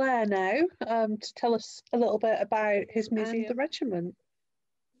to Blair now to tell us a little bit about his museum and the regiment.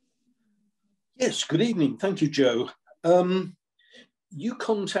 Yes, good evening. Thank you, Jo. You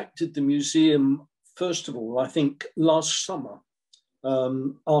contacted the museum, first of all, I think last summer,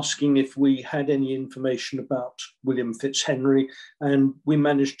 asking if we had any information about William FitzHenry, and we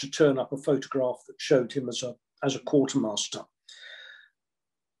managed to turn up a photograph that showed him as a quartermaster.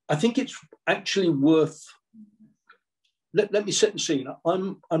 I think it's actually worth, let me set the scene.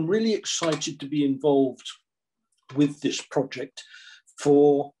 I'm really excited to be involved with this project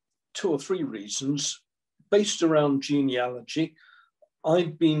for 2 or 3 reasons, based around genealogy.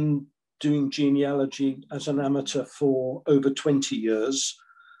 I've been doing genealogy as an amateur for over 20 years.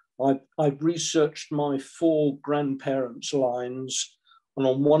 I've researched my 4 grandparents' lines, and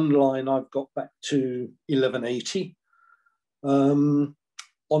on one line I've got back to 1180.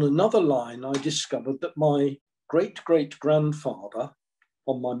 On another line, I discovered that my great-great-grandfather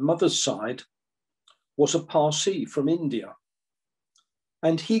on my mother's side was a Parsi from India.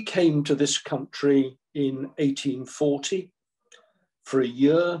 And he came to this country in 1840 for a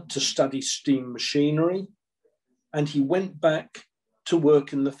year to study steam machinery, and he went back to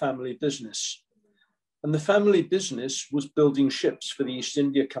work in the family business. And the family business was building ships for the East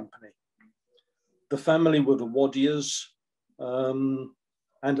India Company. The family were the Wadias,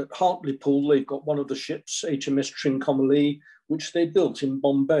 and at Hartlepool, they've got one of the ships, HMS Trincomalee, which they built in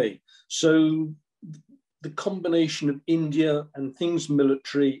Bombay. So the combination of India and things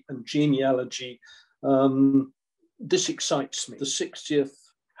military and genealogy, this excites me. The 60th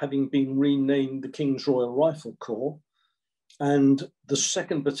having been renamed the King's Royal Rifle Corps, and the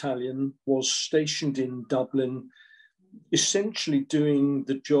 2nd Battalion was stationed in Dublin, essentially doing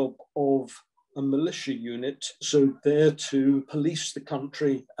the job of a militia unit, so there to police the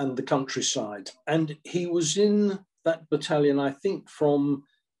country and the countryside. And he was in that battalion, I think, from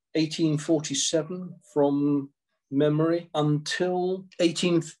 1847, from memory, until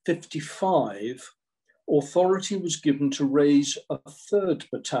 1855. Authority was given to raise a 3rd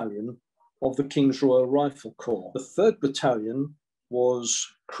battalion of the King's Royal Rifle Corps. The 3rd Battalion was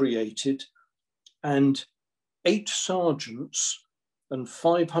created, and 8 sergeants and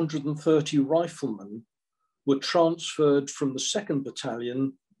 530 riflemen were transferred from the 2nd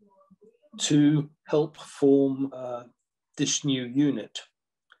Battalion to help form this new unit.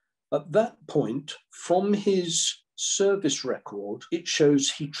 At that point, from his service record, it shows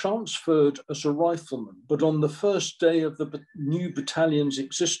he transferred as a rifleman, but on the first day of the new battalion's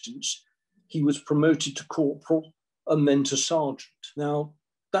existence, he was promoted to corporal and then to sergeant. Now,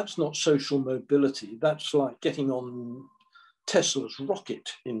 that's not social mobility. That's like getting on Tesla's rocket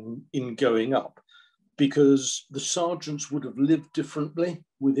in going up, because the sergeants would have lived differently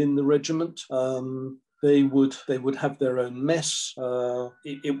within the regiment. They would have their own mess.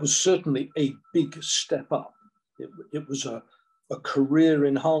 It was certainly a big step up. It was a career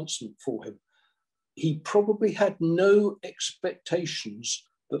enhancement for him. He probably had no expectations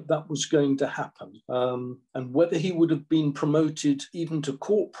that was going to happen. And whether he would have been promoted even to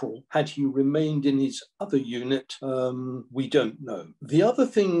corporal had he remained in his other unit, we don't know. The other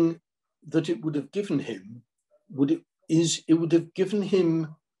thing that it would have given him it would have given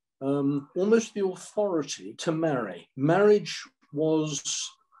him almost the authority to marry. Marriage was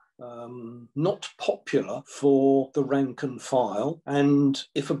not popular for the rank and file, and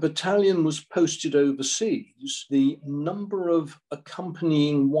if a battalion was posted overseas, the number of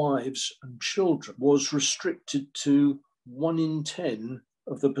accompanying wives and children was restricted to 1 in 10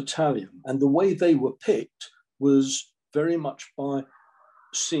 of the battalion, and the way they were picked was very much by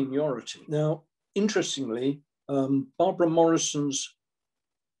seniority. Now, interestingly, Barbara Morrison's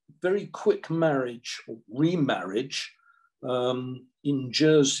very quick marriage or remarriage in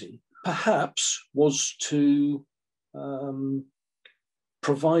Jersey perhaps was to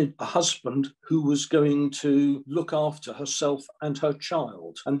provide a husband who was going to look after herself and her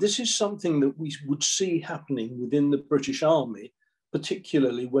child. And this is something that we would see happening within the British Army,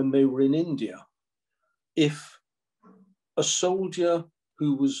 particularly when they were in India. If a soldier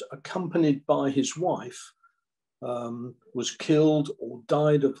who was accompanied by his wife was killed or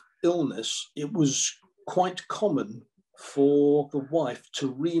died of illness, it was quite common for the wife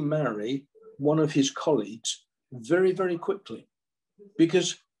to remarry one of his colleagues very, very quickly,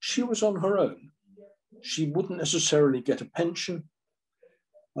 because she was on her own. She wouldn't necessarily get a pension,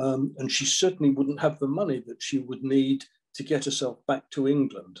 and she certainly wouldn't have the money that she would need to get herself back to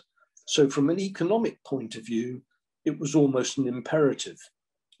England. So from an economic point of view, it was almost an imperative.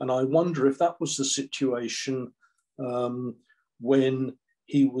 And I wonder if that was the situation when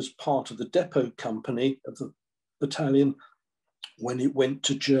he was part of the depot company of the battalion when it went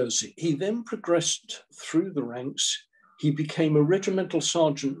to Jersey. He then progressed through the ranks. He became a regimental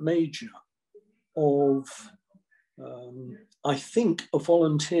sergeant major of, I think, a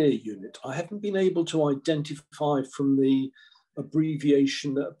volunteer unit. I haven't been able to identify from the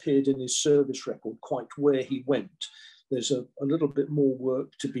abbreviation that appeared in his service record quite where he went. There's a little bit more work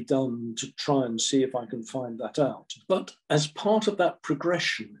to be done to try and see if I can find that out. But as part of that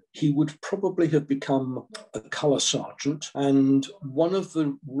progression, he would probably have become a colour sergeant. And one of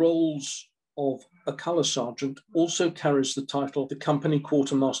the roles of a colour sergeant also carries the title the company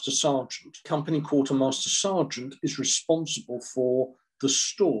quartermaster sergeant. Company quartermaster sergeant is responsible for the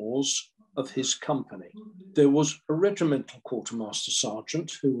stores of his company. There was a regimental quartermaster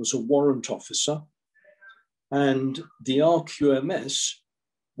sergeant who was a warrant officer, and the RQMS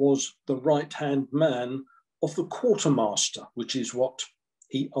was the right-hand man of the quartermaster, which is what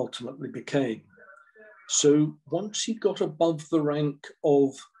he ultimately became. So once he got above the rank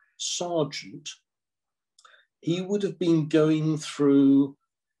of sergeant, he would have been going through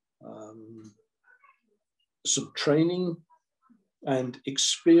some training and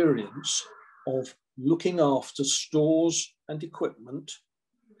experience of looking after stores and equipment,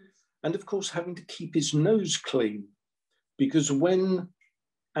 and of course having to keep his nose clean, because when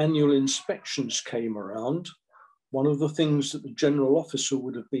annual inspections came around, one of the things that the general officer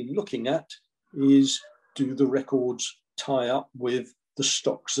would have been looking at is, do the records tie up with the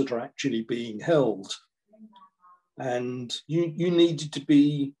stocks that are actually being held? And you needed to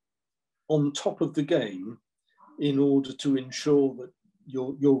be on top of the game in order to ensure that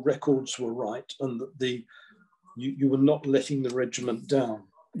your records were right and that you were not letting the regiment down.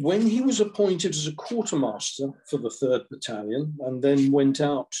 When he was appointed as a quartermaster for the 3rd Battalion and then went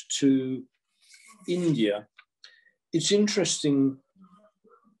out to India, it's interesting,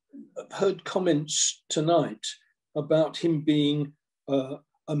 I've heard comments tonight about him being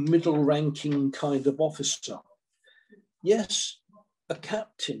a middle-ranking kind of officer. Yes, a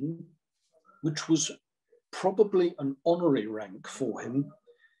captain, which was probably an honorary rank for him,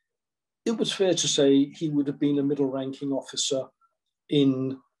 it was fair to say he would have been a middle-ranking officer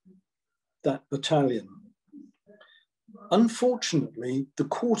in that battalion. Unfortunately, the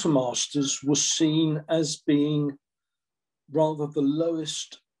quartermasters were seen as being rather the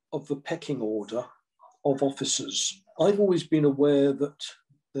lowest of the pecking order of officers. I've always been aware that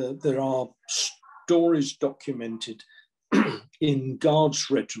there are stories documented in Guards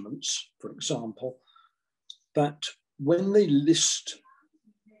regiments, for example, that when they list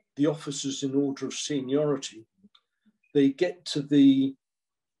the officers in order of seniority, they get to the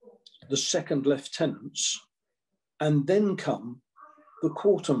second lieutenants, and then come the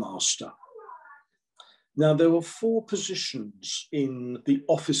quartermaster. Now, there were 4 positions in the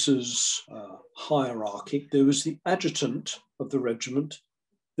officers' hierarchy. There was the adjutant of the regiment,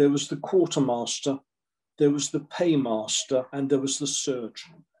 there was the quartermaster, there was the paymaster, and there was the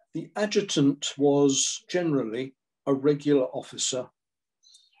surgeon. The adjutant was generally a regular officer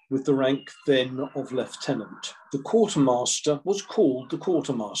with the rank then of lieutenant. The quartermaster was called the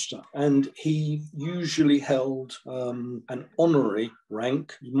quartermaster, and he usually held an honorary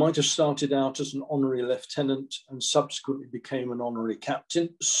rank. He might have started out as an honorary lieutenant and subsequently became an honorary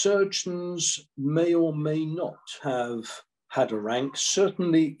captain. Surgeons may or may not have had a rank.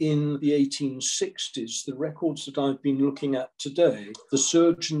 Certainly in the 1860s, the records that I've been looking at today, the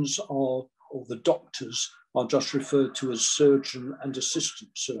surgeons or the doctors are just referred to as surgeon and assistant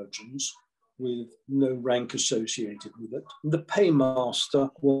surgeons with no rank associated with it. The paymaster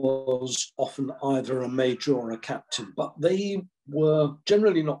was often either a major or a captain, but they were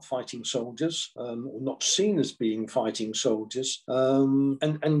generally not fighting soldiers, or not seen as being fighting soldiers.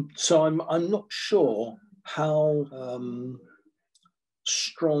 And so I'm not sure how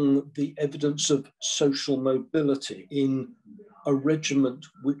strong the evidence of social mobility in a regiment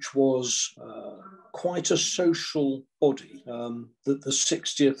which was quite a social body, that the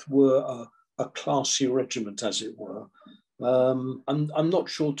 60th were a classy regiment, as it were. I'm not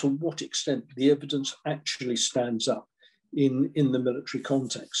sure to what extent the evidence actually stands up in the military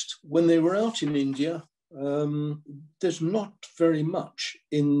context. When they were out in India, there's not very much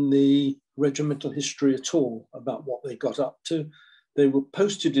in the regimental history at all about what they got up to. They were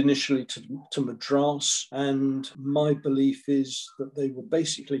posted initially to Madras, and my belief is that they were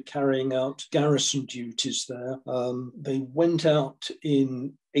basically carrying out garrison duties there. They went out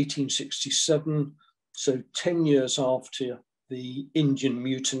in 1867, so 10 years after the Indian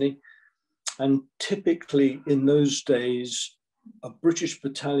Mutiny, and typically in those days, a British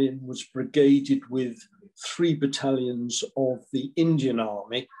battalion was brigaded with 3 battalions of the Indian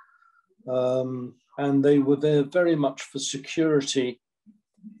Army, and they were there very much for security,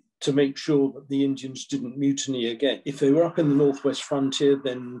 to make sure that the Indians didn't mutiny again. If they were up in the northwest frontier,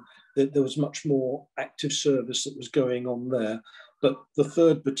 then there was much more active service that was going on there. But the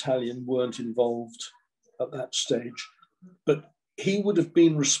 3rd Battalion weren't involved at that stage. But he would have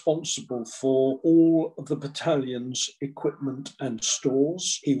been responsible for all of the battalion's equipment and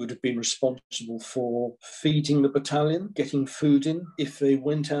stores. He would have been responsible for feeding the battalion, getting food in. If they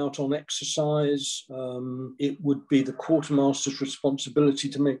went out on exercise, it would be the quartermaster's responsibility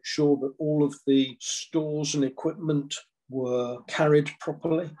to make sure that all of the stores and equipment were carried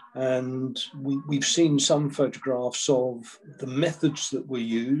properly. And we've seen some photographs of the methods that were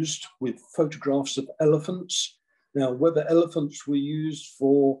used, with photographs of elephants. Now, whether elephants were used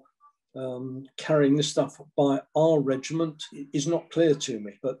for carrying this stuff by our regiment is not clear to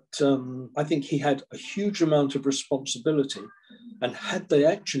me, but I think he had a huge amount of responsibility. And had they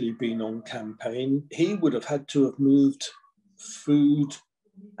actually been on campaign, he would have had to have moved food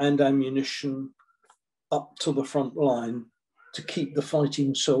and ammunition up to the front line to keep the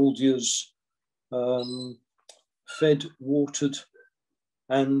fighting soldiers fed, watered,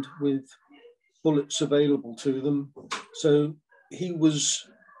 and with bullets available to them. So he was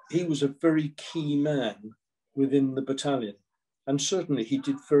a very key man within the battalion, and certainly he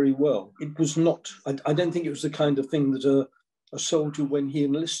did very well. It was not, I don't think it was the kind of thing that a soldier, when he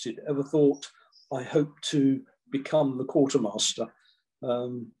enlisted, ever thought, I hope to become the quartermaster.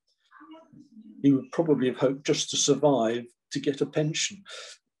 He would probably have hoped just to survive, to get a pension.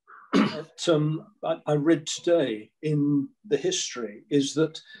 But I read today in the history is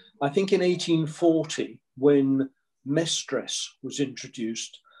that I think in 1840, when mess dress was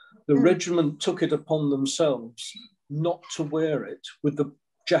introduced, the regiment took it upon themselves not to wear it with the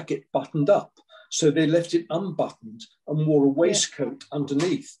jacket buttoned up. So they left it unbuttoned and wore a waistcoat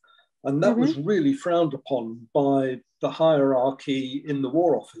underneath. And that was really frowned upon by the hierarchy in the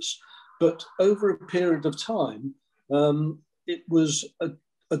War Office. But over a period of time, it was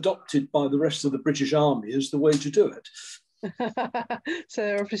adopted by the rest of the British Army as the way to do it. So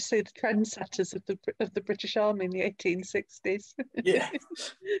they're obviously the trendsetters of the British Army in the 1860s. Yeah.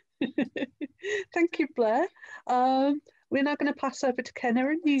 Thank you, Blair. We're now going to pass over to Kenna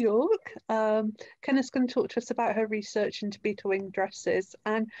in New York. Kenna's going to talk to us about her research into Beetle Wing dresses,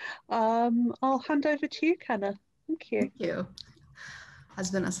 and I'll hand over to you, Kenna. Thank you. Thank you. As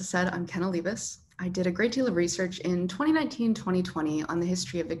Vanessa said, I'm Kenna Libes. I did a great deal of research in 2019-2020 on the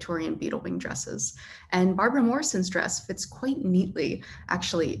history of Victorian beetle wing dresses. And Barbara Morrison's dress fits quite neatly,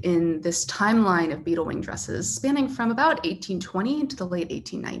 actually, in this timeline of beetle wing dresses, spanning from about 1820 into the late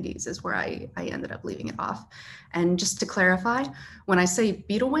 1890s is where I ended up leaving it off. And just to clarify, when I say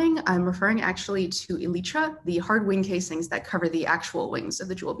beetle wing, I'm referring actually to elytra, the hard wing casings that cover the actual wings of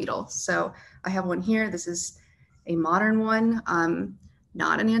the jewel beetle. So I have one here. This is a modern one.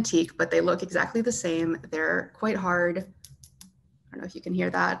 Not an antique, but they look exactly the same. They're quite hard. I don't know if you can hear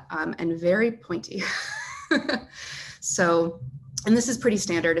that, and very pointy. So, and this is pretty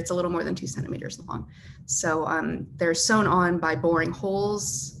standard. It's a little more than 2 centimeters long. So they're sewn on by boring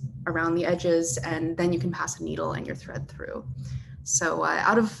holes around the edges, and then you can pass a needle and your thread through. So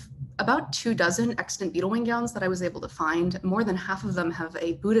out of about 24 extant beetle wing gowns that I was able to find, more than half of them have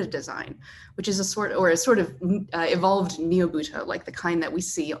a Buddha design, which is a sort of evolved neo-Buddha, like the kind that we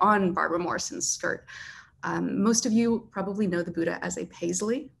see on Barbara Morrison's skirt. Most of you probably know the Buddha as a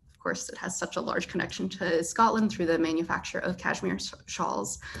paisley. Of course, it has such a large connection to Scotland through the manufacture of cashmere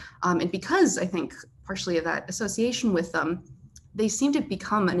shawls. And because I think partially of that association with them, they seem to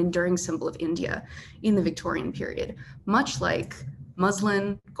become an enduring symbol of India in the Victorian period, much like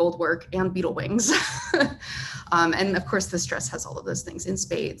muslin, gold work, and beetle wings. And of course, this dress has all of those things in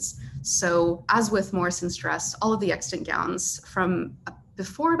spades. So as with Morrison's dress, all of the extant gowns from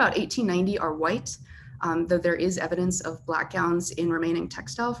before about 1890 are white, though there is evidence of black gowns in remaining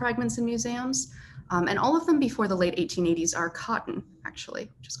textile fragments in museums. And all of them before the late 1880s are cotton, actually,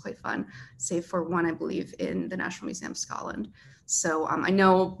 which is quite fun, save for one, I believe, in the National Museum of Scotland. So I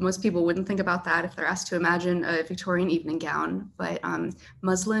know most people wouldn't think about that if they're asked to imagine a Victorian evening gown, but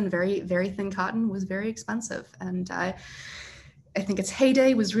muslin, very, very thin cotton was very expensive. And I think its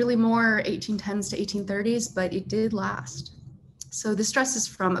heyday was really more 1810s to 1830s, but it did last. So this dress is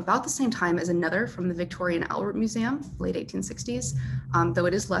from about the same time as another from the Victoria and Albert Museum, late 1860s, though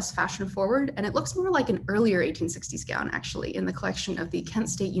it is less fashion forward, and it looks more like an earlier 1860s gown, actually, in the collection of the Kent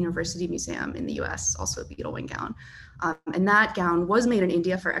State University Museum in the US, also a beetle wing gown. And that gown was made in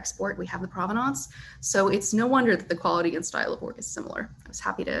India for export. We have the provenance, so it's no wonder that the quality and style of work is similar. I was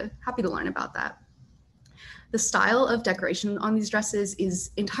happy to learn about that. The style of decoration on these dresses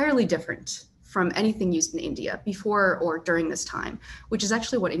is entirely different from anything used in India before or during this time, which is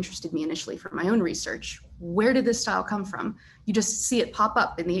actually what interested me initially for my own research. Where did this style come from? You just see it pop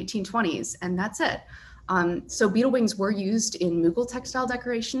up in the 1820s, and that's it. So beetle wings were used in Mughal textile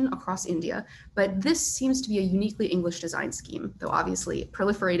decoration across India, but this seems to be a uniquely English design scheme, though obviously it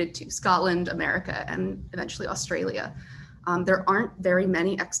proliferated to Scotland, America, and eventually Australia. There aren't very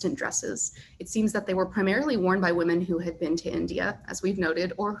many extant dresses. It seems that they were primarily worn by women who had been to India, as we've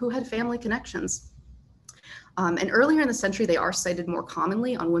noted, or who had family connections. And earlier in the century, they are cited more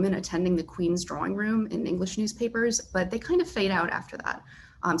commonly on women attending the Queen's drawing room in English newspapers, but they kind of fade out after that.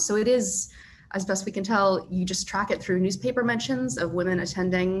 So it is, as best we can tell, you just track it through newspaper mentions of women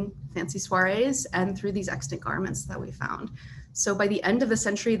attending fancy soirees and through these extant garments that we found. So by the end of the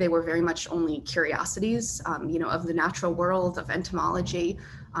century, they were very much only curiosities, of the natural world, of entomology,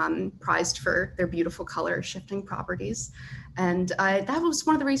 prized for their beautiful color shifting properties. And that was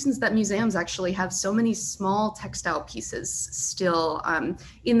one of the reasons that museums actually have so many small textile pieces still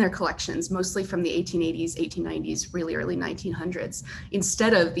in their collections, mostly from the 1880s, 1890s, really early 1900s,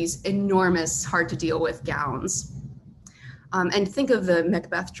 instead of these enormous, hard to deal with gowns. And think of the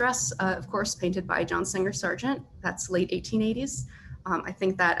Macbeth dress, of course, painted by John Singer Sargent. That's late 1880s. I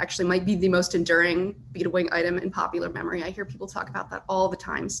think that actually might be the most enduring beetle wing item in popular memory. I hear people talk about that all the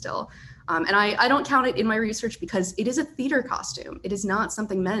time still. And I don't count it in my research because it is a theater costume. It is not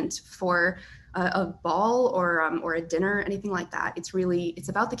something meant for a ball or a dinner, anything like that. It's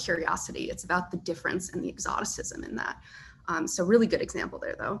about the curiosity. It's about the difference and the exoticism in that. So really good example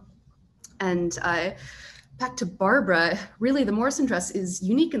there though. And back to Barbara, really the Morrison dress is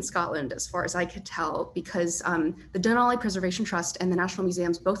unique in Scotland as far as I could tell, because the Denali Preservation Trust and the National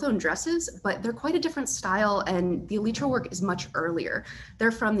Museums both own dresses, but they're quite a different style, and the elytra work is much earlier.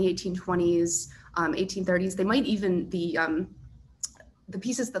 They're from the 1820s, 1830s. They might even, the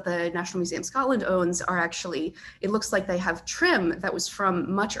pieces that the National Museum of Scotland owns are actually, it looks like they have trim that was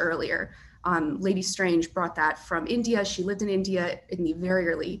from much earlier. Lady Strange brought that from India. She lived in India in the very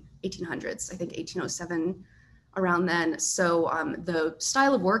early 1800s, I think 1807 around then. So the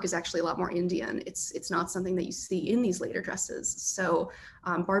style of work is actually a lot more Indian. It's not something that you see in these later dresses. So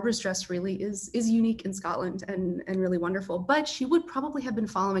Barbara's dress really is unique in Scotland and really wonderful, but she would probably have been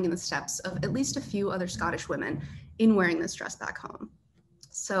following in the steps of at least a few other Scottish women in wearing this dress back home.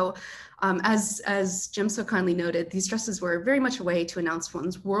 So as Jim so kindly noted, these dresses were very much a way to announce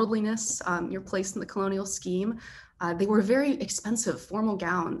one's worldliness, your place in the colonial scheme. They were very expensive formal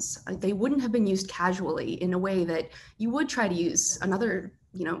gowns. They wouldn't have been used casually in a way that you would try to use another,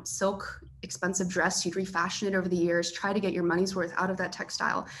 silk expensive dress. You'd refashion it over the years, try to get your money's worth out of that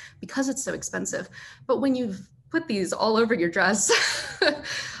textile because it's so expensive. But when you've put these all over your dress,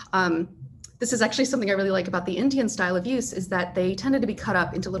 this is actually something I really like about the Indian style of use, is that they tended to be cut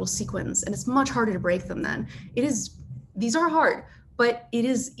up into little sequins, and it's much harder to break them then. These are hard, but it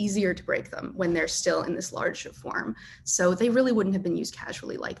is easier to break them when they're still in this large form. So they really wouldn't have been used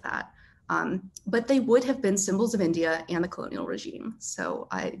casually like that. But they would have been symbols of India and the colonial regime. So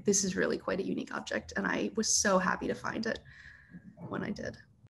this is really quite a unique object, and I was so happy to find it when I did.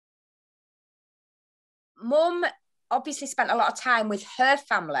 Mum obviously spent a lot of time with her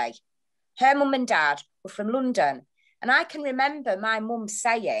family. Her mum and dad were from London. And I can remember my mum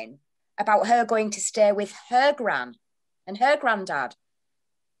saying about her going to stay with her gran and her granddad.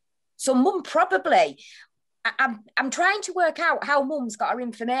 So mum probably, I'm trying to work out how mum's got her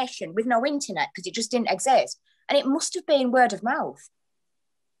information with no internet, because it just didn't exist. And it must have been word of mouth.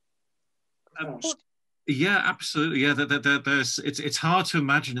 Yeah, absolutely. Yeah, it's hard to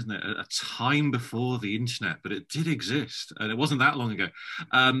imagine, isn't it, a time before the internet, but it did exist, and it wasn't that long ago.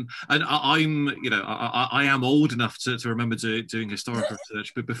 And I am old enough to remember doing historical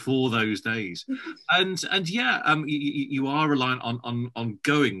research, but before those days. And yeah, you are reliant on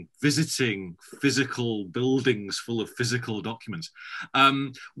visiting physical buildings full of physical documents,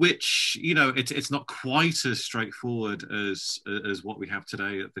 which it's not quite as straightforward as what we have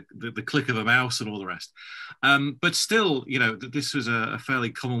today at the click of a mouse and all the rest. But still, this was a fairly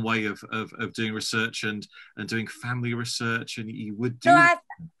common way of doing research and doing family research, and you would do. No,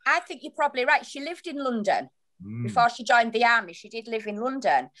 I think you're probably right. She lived in London before she joined the army. She did live in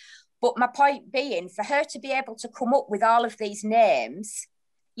London, but my point being, for her to be able to come up with all of these names,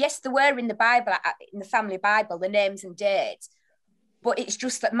 yes, there were in the Bible, in the family Bible, the names and dates, but it's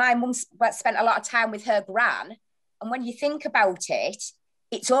just that my mum spent a lot of time with her gran, and when you think about it,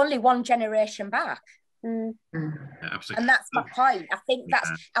 it's only one generation back. Yeah, absolutely. And that's my point. I think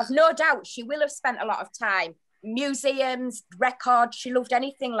I've no doubt she will have spent a lot of time, museums, records, she loved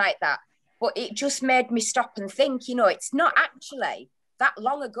anything like that. But it just made me stop and think, it's not actually that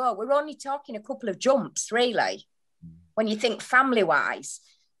long ago. We're only talking a couple of jumps, really, when you think family-wise.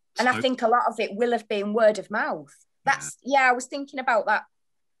 And I think a lot of it will have been word of mouth. I was thinking about that.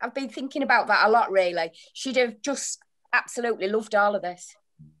 I've been thinking about that a lot, really. She'd have just absolutely loved all of this.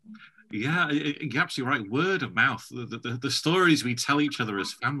 Yeah, you're absolutely right. Word of mouth. The stories we tell each other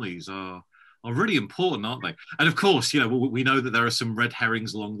as families are really important, aren't they? And of course, we know that there are some red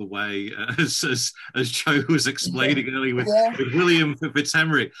herrings along the way, as Jo was explaining earlier with William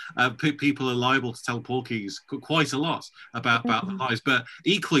FitzHenry. People are liable to tell porkies quite a lot about the highs, but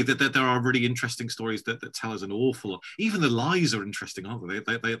equally that there are really interesting stories that tell us an awful lot. Even the lies are interesting, aren't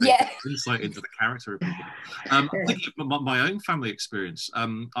they? They give insight into the character of people. Thinking of my own family experience,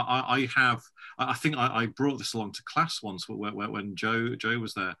 I think I brought this along to class once when Jo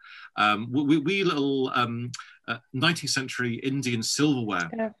was there. We little 19th century Indian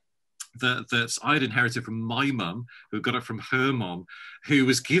silverware that I'd inherited from my mum, who got it from her mum, who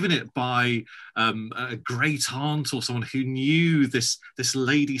was given it by a great aunt or someone who knew this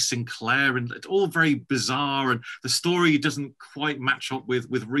Lady Sinclair, and it's all very bizarre, and the story doesn't quite match up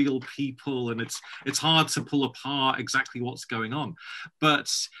with real people, and it's hard to pull apart exactly what's going on.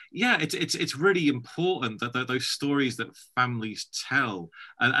 But yeah, it's really important that those stories that families tell,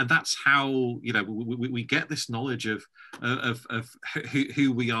 and that's how we get this knowledge of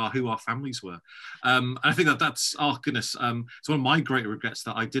who we are, who our families were. I think that's goodness. It's one of my great regrets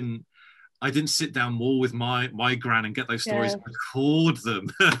that I didn't sit down more with my gran and get those stories and record them.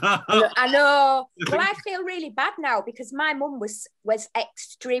 I know. Well, I feel really bad now because my mum was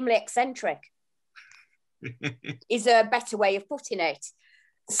extremely eccentric. Is a better way of putting it.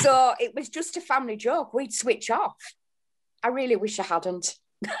 So it was just a family joke. We'd switch off. I really wish I hadn't.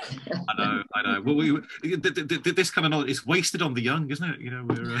 I know. Well, this kind of knowledge is wasted on the young, isn't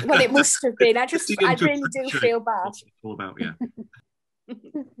it? Well, it must have been. I really do feel bad. It's all about, yeah.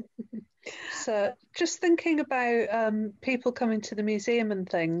 So, just thinking about people coming to the museum and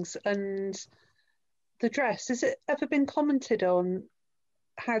things, and the dress. Has it ever been commented on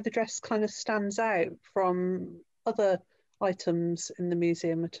how the dress kind of stands out from other items in the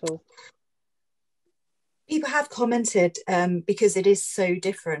museum at all? People have commented because it is so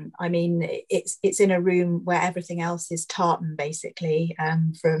different. I mean, it's in a room where everything else is tartan, basically,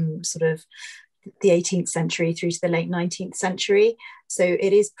 from sort of the 18th century through to the late 19th century. So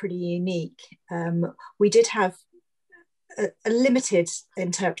it is pretty unique. We did have a limited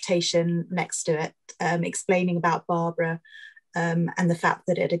interpretation next to it, explaining about Barbara and the fact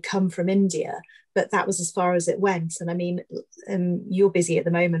that it had come from India, but that was as far as it went. And I mean, you're busy at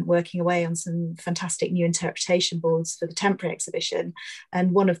the moment working away on some fantastic new interpretation boards for the temporary exhibition,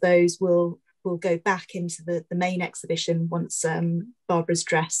 and one of those will go back into the main exhibition once Barbara's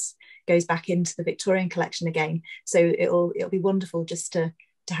dress goes back into the Victorian collection again. So it'll be wonderful just to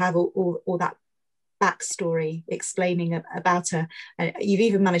have all that backstory explaining about her. You've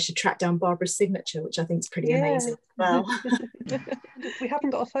even managed to track down Barbara's signature, which I think is pretty amazing as well. We haven't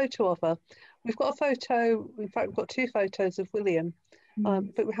got a photo of her. We've got a photo, in fact we've got two photos of William,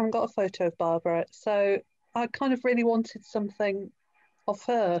 but we haven't got a photo of Barbara. So I kind of really wanted something of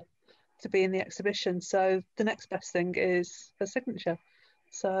her to be in the exhibition. So the next best thing is her signature.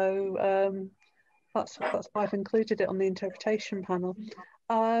 So that's why I've included it on the interpretation panel.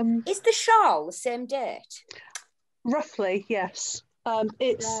 Is the shawl the same date? Roughly, yes.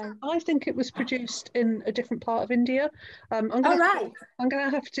 I think it was produced in a different part of India. I'm going to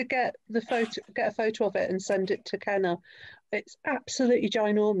have to get a photo of it and send it to Kenna. It's absolutely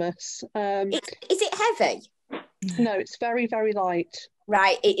ginormous. Is it heavy? No, it's very, very light.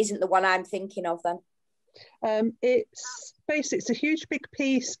 Right, it isn't the one I'm thinking of then. It's basically, it's a huge big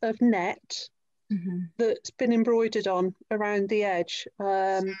piece of net that's been embroidered on around the edge.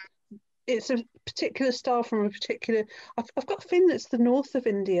 It's a particular style from a particular... I've got a feeling it's the north of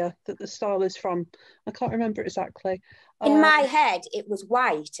India that the style is from. I can't remember exactly. In my head, it was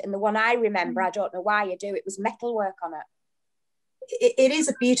white, and the one I remember, I don't know why I do, it was metalwork on it. It is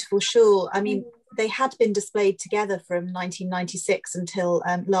a beautiful shawl. I mean, they had been displayed together from 1996 until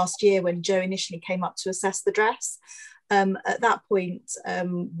last year when Jo initially came up to assess the dress. At that point,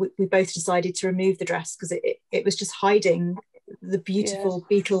 we both decided to remove the dress because it was just hiding the beautiful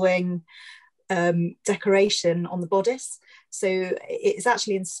Beetle Wing decoration on the bodice. So it's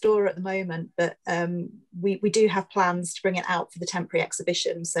actually in store at the moment, but we do have plans to bring it out for the temporary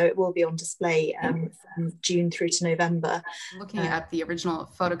exhibition. So it will be on display from June through to November. Looking at the original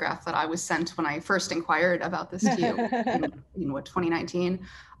photograph that I was sent when I first inquired about this to you in 2019,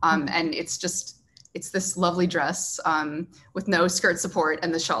 and it's this lovely dress with no skirt support,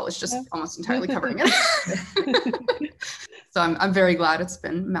 and the shawl is just almost entirely covering it. So I'm very glad it's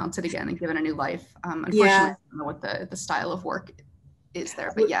been mounted again and given a new life. Unfortunately, I don't know what the style of work is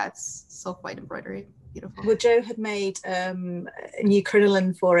there, but yeah, it's silk white embroidery, beautiful. Well, Jo had made a new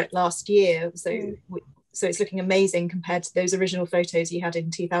crinoline for it last year, so it's looking amazing compared to those original photos you had in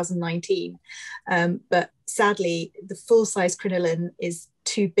 2019. But sadly, the full-size crinoline is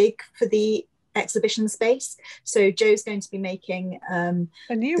too big for the exhibition space, so Jo's going to be making a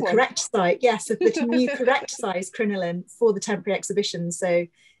new correct size, the new correct size crinoline for the temporary exhibition. So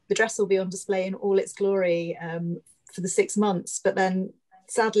the dress will be on display in all its glory for the 6 months, but then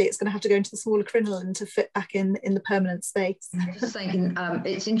sadly it's going to have to go into the smaller crinoline to fit back in the permanent space. I'm just thinking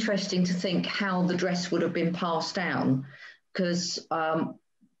it's interesting to think how the dress would have been passed down, because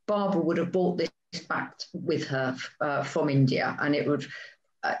Barbara would have brought this back with her from India, and it would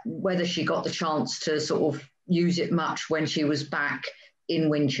whether she got the chance to sort of use it much when she was back in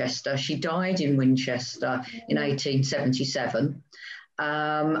Winchester. She died in Winchester in 1877.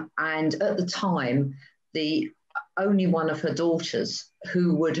 And at the time, the only one of her daughters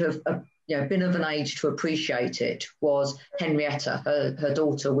who would have been of an age to appreciate it was Henrietta, her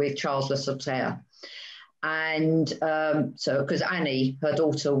daughter with Charles Le Sauterre. And so, because Annie, her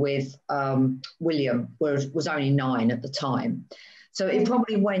daughter with William, was only 9 at the time. So it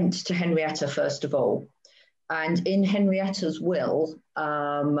probably went to Henrietta first of all. And in Henrietta's will,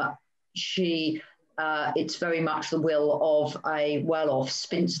 it's very much the will of a well-off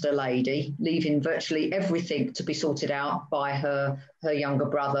spinster lady, leaving virtually everything to be sorted out by her younger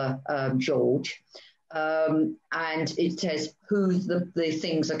brother, George. And it says who the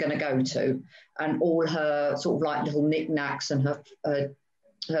things are going to go to, and all her sort of like little knickknacks and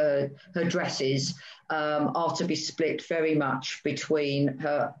her dresses are to be split very much between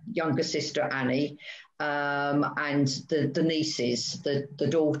her younger sister Annie and the nieces, the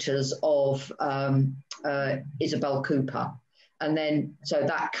daughters of Isabel Cooper. And then so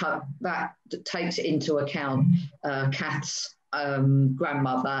that takes into account Cath's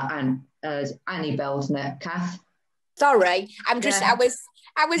grandmother and Annie Bell's net. Cath? Sorry, I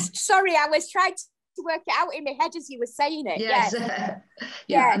was sorry, I was trying to work it out in my head as you were saying it. Yes.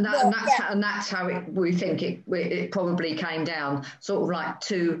 Yes. And that's how we think it probably came down, sort of like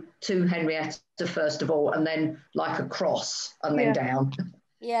to Henrietta first of all, and then like a cross, and then down.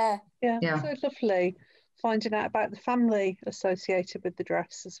 Yeah. So lovely finding out about the family associated with the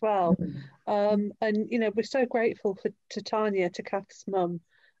dress as well. And you know, we're so grateful to Tanya, to Cath's mum,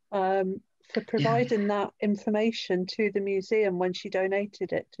 for providing that information to the museum when she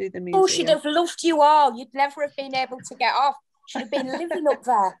donated it to the museum. Oh, she'd have loved you all. You'd never have been able to get off. She'd have been living up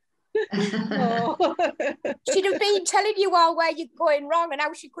there. Oh. She'd have been telling you all where you're going wrong and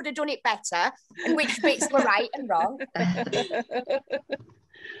how she could have done it better and which bits were right and wrong.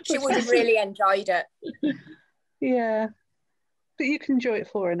 She would have really enjoyed it. Yeah. But you can enjoy it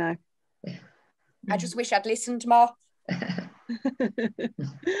for her now. I just wish I'd listened more.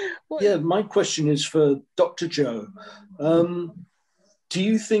 Yeah, my question is for Dr. Jo. Do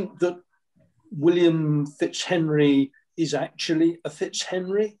you think that William FitzHenry is actually a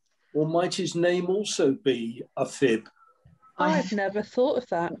FitzHenry, or might his name also be a fib? I've never thought of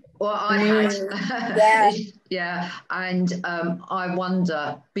that. Well, I had. And I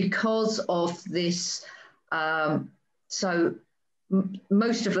wonder, because of this, so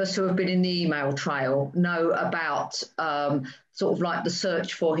most of us who have been in the email trail know about sort of like the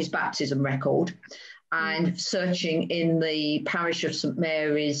search for his baptism record, and searching in the parish of St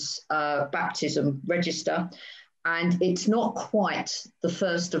Mary's baptism register. And it's not quite the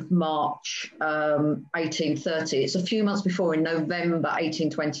 1st of March 1830. It's a few months before, in November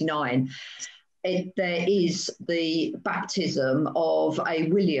 1829. There is the baptism of a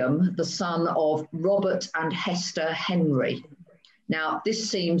William, the son of Robert and Hester Henry. Now, this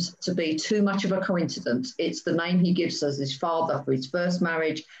seems to be too much of a coincidence. It's the name he gives as his father for his first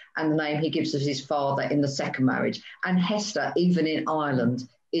marriage and the name he gives as his father in the second marriage. And Hester, even in Ireland,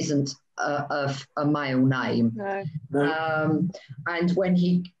 isn't a male name. No. And when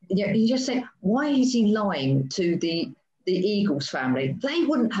he just said, why is he lying to the Eagles family? They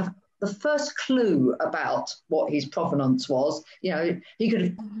wouldn't have the first clue about what his provenance was. You know, he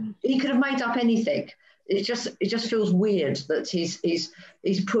could have made up anything. It just feels weird that he's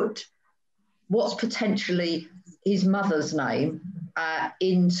put what's potentially his mother's name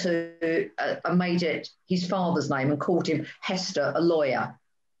into made it his father's name and called him Hester, a lawyer.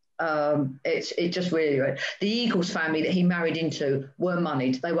 It just really weird. The Eagles family that he married into were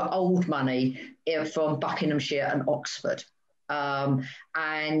moneyed. They were old money from Buckinghamshire and Oxford.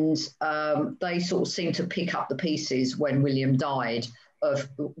 They sort of seemed to pick up the pieces when William died of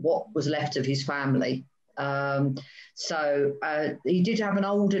what was left of his family. He did have an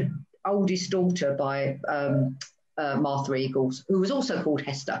oldest daughter by Martha Eagles, who was also called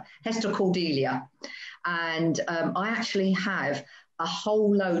Hester Cordelia. And I actually have a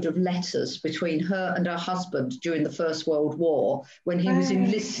whole load of letters between her and her husband during the First World War when he was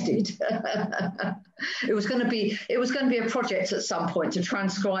enlisted. It was going to be a project at some point to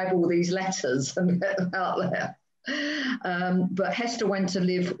transcribe all these letters and get them out there. But Hester went to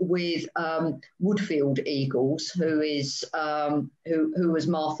live with Woodfield Eagles, who was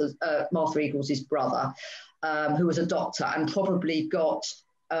Martha Eagles' brother, who was a doctor and probably got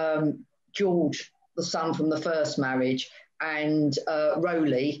George, the son from the first marriage, and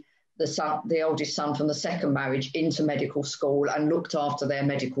Rowley, the oldest son from the second marriage, into medical school and looked after their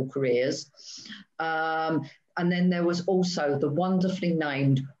medical careers. And then there was also the wonderfully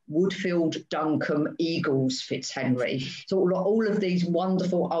named Woodfield Duncombe Eagles FitzHenry. So all of these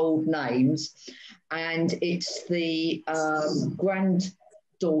wonderful old names. And it's the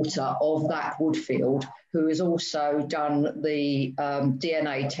granddaughter of that Woodfield who has also done the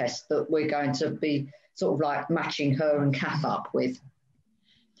DNA test that we're going to be sort of like matching her and Cath up with.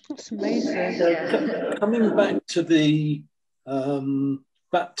 That's amazing. Coming back to the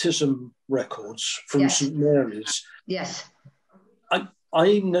baptism records from St Mary's. Yes.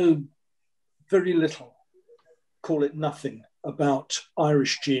 I know very little, call it nothing, about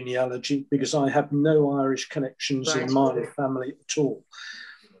Irish genealogy because I have no Irish connections in my family at all.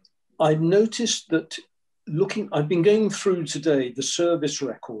 I noticed that I've been going through today the service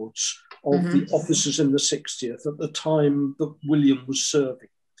records of the officers in the 60th at the time that William was serving.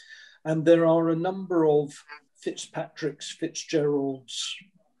 And there are a number of Fitzpatricks, Fitzgeralds,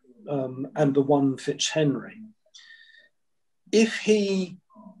 and the one FitzHenry. If he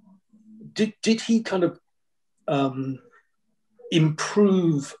did he kind of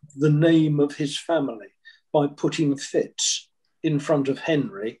improve the name of his family by putting Fitz in front of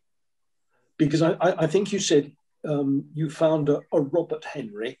Henry? Because I think you said you found a Robert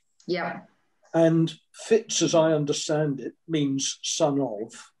Henry. Yeah. And Fitz, as I understand it, means son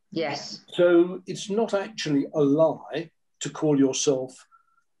of. Yes. So it's not actually a lie to call yourself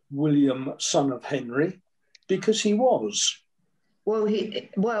William, son of Henry, because he was. Well, he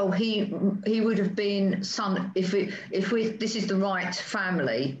would have been son. If this is the right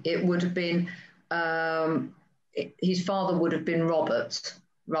family, it would have been his father would have been Robert.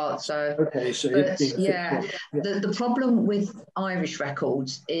 Right. So okay. So the problem with Irish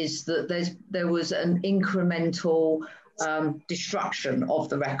records is that there was an incremental destruction of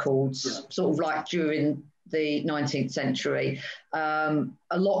the records, sort of like during the 19th century. A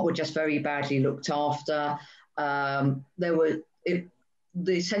lot were just very badly looked after.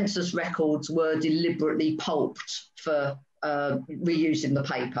 The census records were deliberately pulped for reusing the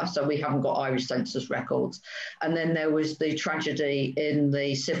paper, so we haven't got Irish census records. And then there was the tragedy in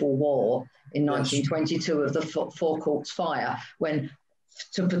the Civil War in 1922 of the Four Courts fire, when,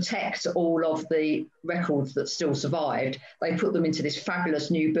 to protect all of the records that still survived, they put them into this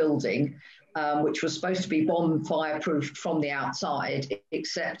fabulous new building, which was supposed to be bomb fireproofed from the outside,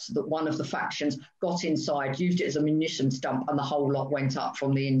 except that one of the factions got inside, used it as a munitions dump, and the whole lot went up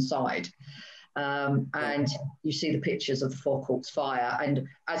from the inside. And you see the pictures of the Four Courts fire, and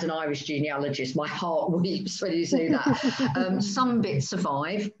as an Irish genealogist, my heart weeps when you see that. Some bits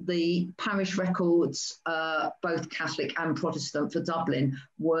survive. The parish records, both Catholic and Protestant, for Dublin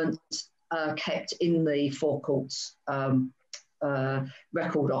weren't kept in the Four Courts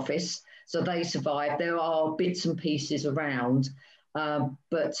record office, so they survive. There are bits and pieces around,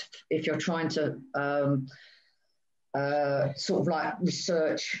 but if you're trying to sort of like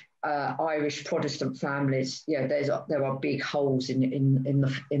research Irish Protestant families, there are big holes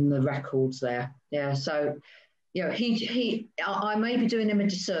in the records there. Yeah, so I may be doing him a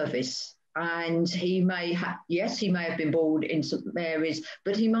disservice, and he may have been born in St Mary's,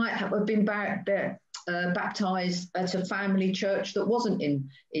 but he might have been baptised at a family church that wasn't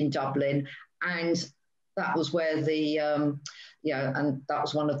in Dublin, and that was where and that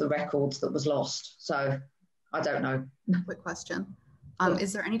was one of the records that was lost. So I don't know. Quick question.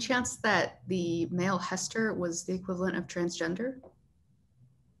 Is there any chance that the male Hester was the equivalent of transgender?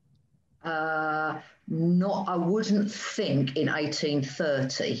 Not, I wouldn't think in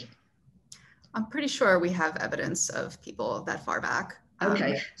 1830. I'm pretty sure we have evidence of people that far back.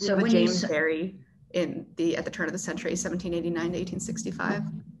 Okay, so when James Barry at the turn of the century, 1789 to 1865,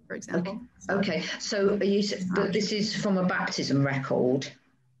 for example. Okay, so but this is from a baptism record.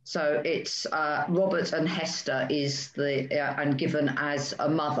 So it's Robert and Hester is and given as a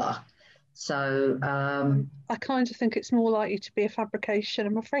mother. So I kind of think it's more likely to be a fabrication,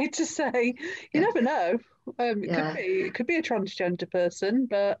 I'm afraid to say. You never know. It could be a transgender person,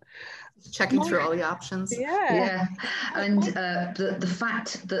 but checking through all the options. Yeah. And the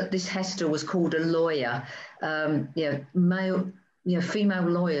fact that this Hester was called a lawyer, female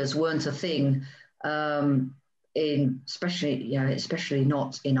lawyers weren't a thing. Especially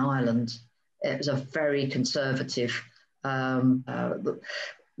not in Ireland. It was a very conservative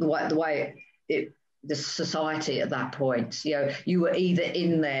the society at that point. You were either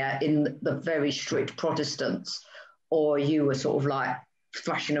in there in the very strict Protestants, or you were sort of like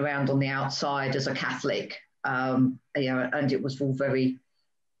thrashing around on the outside as a Catholic. And it was all very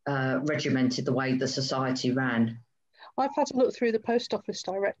regimented, the way the society ran. I've had to look through the post office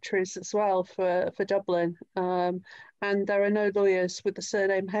directories as well for Dublin, and there are no lawyers with the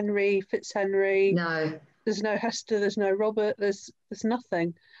surname Henry, FitzHenry. No. There's no Hester, there's no Robert, there's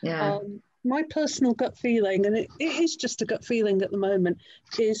nothing. Yeah. My personal gut feeling, and it is just a gut feeling at the moment,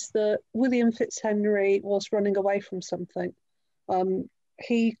 is that William FitzHenry was running away from something.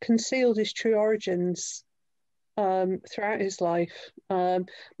 He concealed his true origins throughout his life,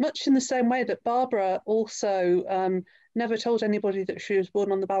 much in the same way that Barbara also never told anybody that she was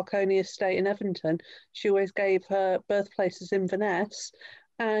born on the Balcony estate in Evington. She always gave her birthplace as Inverness,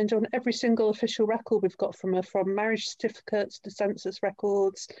 and on every single official record we've got from her, from marriage certificates to census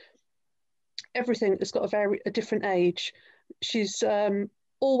records, everything has got a different age. She's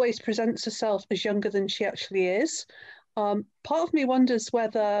always presents herself as younger than she actually is. Part of me wonders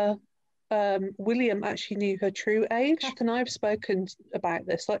whether William actually knew her true age. Cath and I have spoken about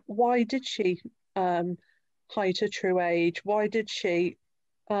this. Like, why did she hide her true age? Why did she?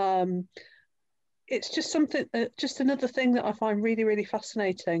 It's just something, just another thing that I find really, really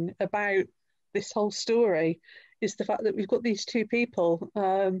fascinating about this whole story is the fact that we've got these two people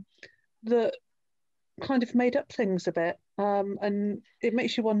that kind of made up things a bit, and it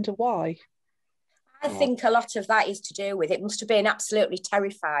makes you wonder why. I think a lot of that is to do with, it must have been absolutely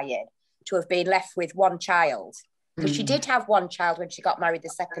terrifying to have been left with one child Because she did have one child when she got married the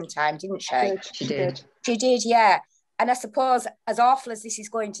second time, didn't she? She did. She did, yeah. And I suppose, as awful as this is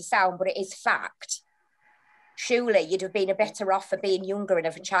going to sound, but it is fact, surely you'd have been a better off for being younger and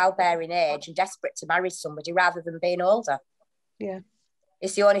of a childbearing age and desperate to marry somebody rather than being older. Yeah.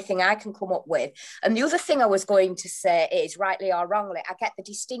 It's the only thing I can come up with. And the other thing I was going to say is, rightly or wrongly, I get the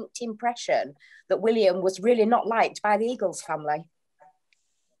distinct impression that William was really not liked by the Eagles family.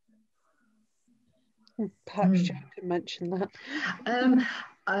 Perhaps you can mention that.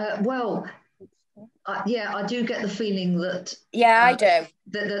 Yeah, I do get the feeling that. Yeah, I do.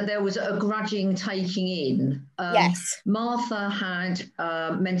 That there was a grudging taking in. Yes. Martha had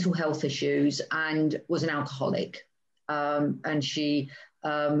mental health issues and was an alcoholic, and she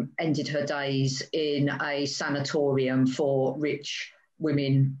ended her days in a sanatorium for rich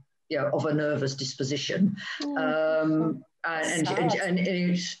women, of a nervous disposition. And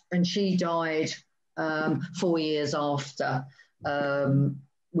she died 4 years after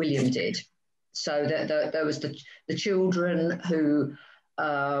William did. So there was the children who.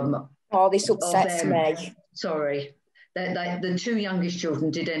 This upsets me. Sorry, the two youngest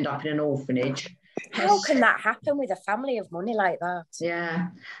children did end up in an orphanage. How can that happen with a family of money like that? Yeah,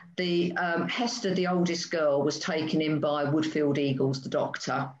 the Hester, the oldest girl, was taken in by Woodfield Eagles, the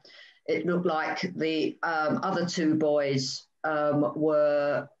doctor. It looked like the other two boys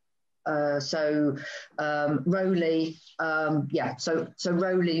were. Rowley, so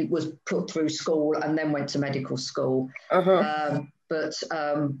Rowley was put through school and then went to medical school. But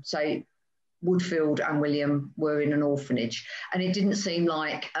say Woodfield and William were in an orphanage, and it didn't seem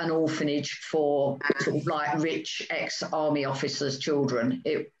like an orphanage for sort of like rich ex-army officers' children.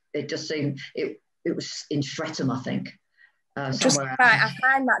 It just seemed it was in Streatham, I think. Somewhere. I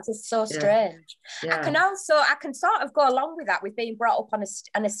find that just so strange. Yeah. I can sort of go along with that with being brought up on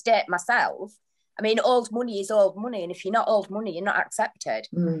an estate myself. I mean, old money is old money, and if you're not old money, you're not accepted.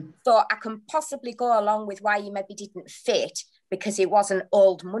 So I can possibly go along with why you maybe didn't fit because it wasn't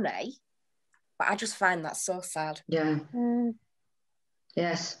old money, but I just find that so sad. Yeah.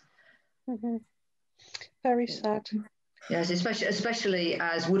 Yes. Very sad. Yes, especially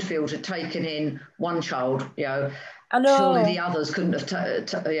as Woodfield had taken in one child, I know. Surely the others couldn't have,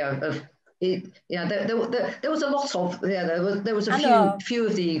 there was a lot of, there was a few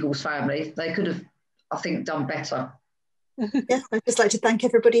of the Eagles family. They could have, I think, done better. Yeah, I'd just like to thank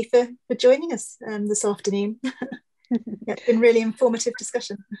everybody for joining us this afternoon. It's been really informative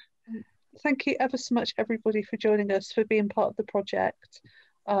discussion. Thank you ever so much, everybody, for joining us, for being part of the project.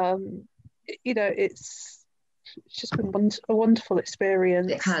 It's just been a wonderful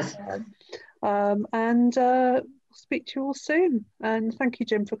experience. It has. And we'll speak to you all soon. And thank you,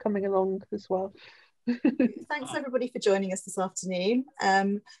 Jim, for coming along as well. Thanks, everybody, for joining us this afternoon.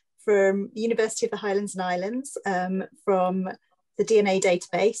 From the University of the Highlands and Islands, from the DNA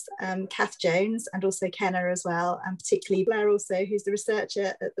database, Cath Jones, and also Kenna as well, and particularly Blair also, who's the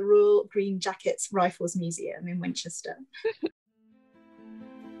researcher at the Royal Green Jackets Rifles Museum in Winchester.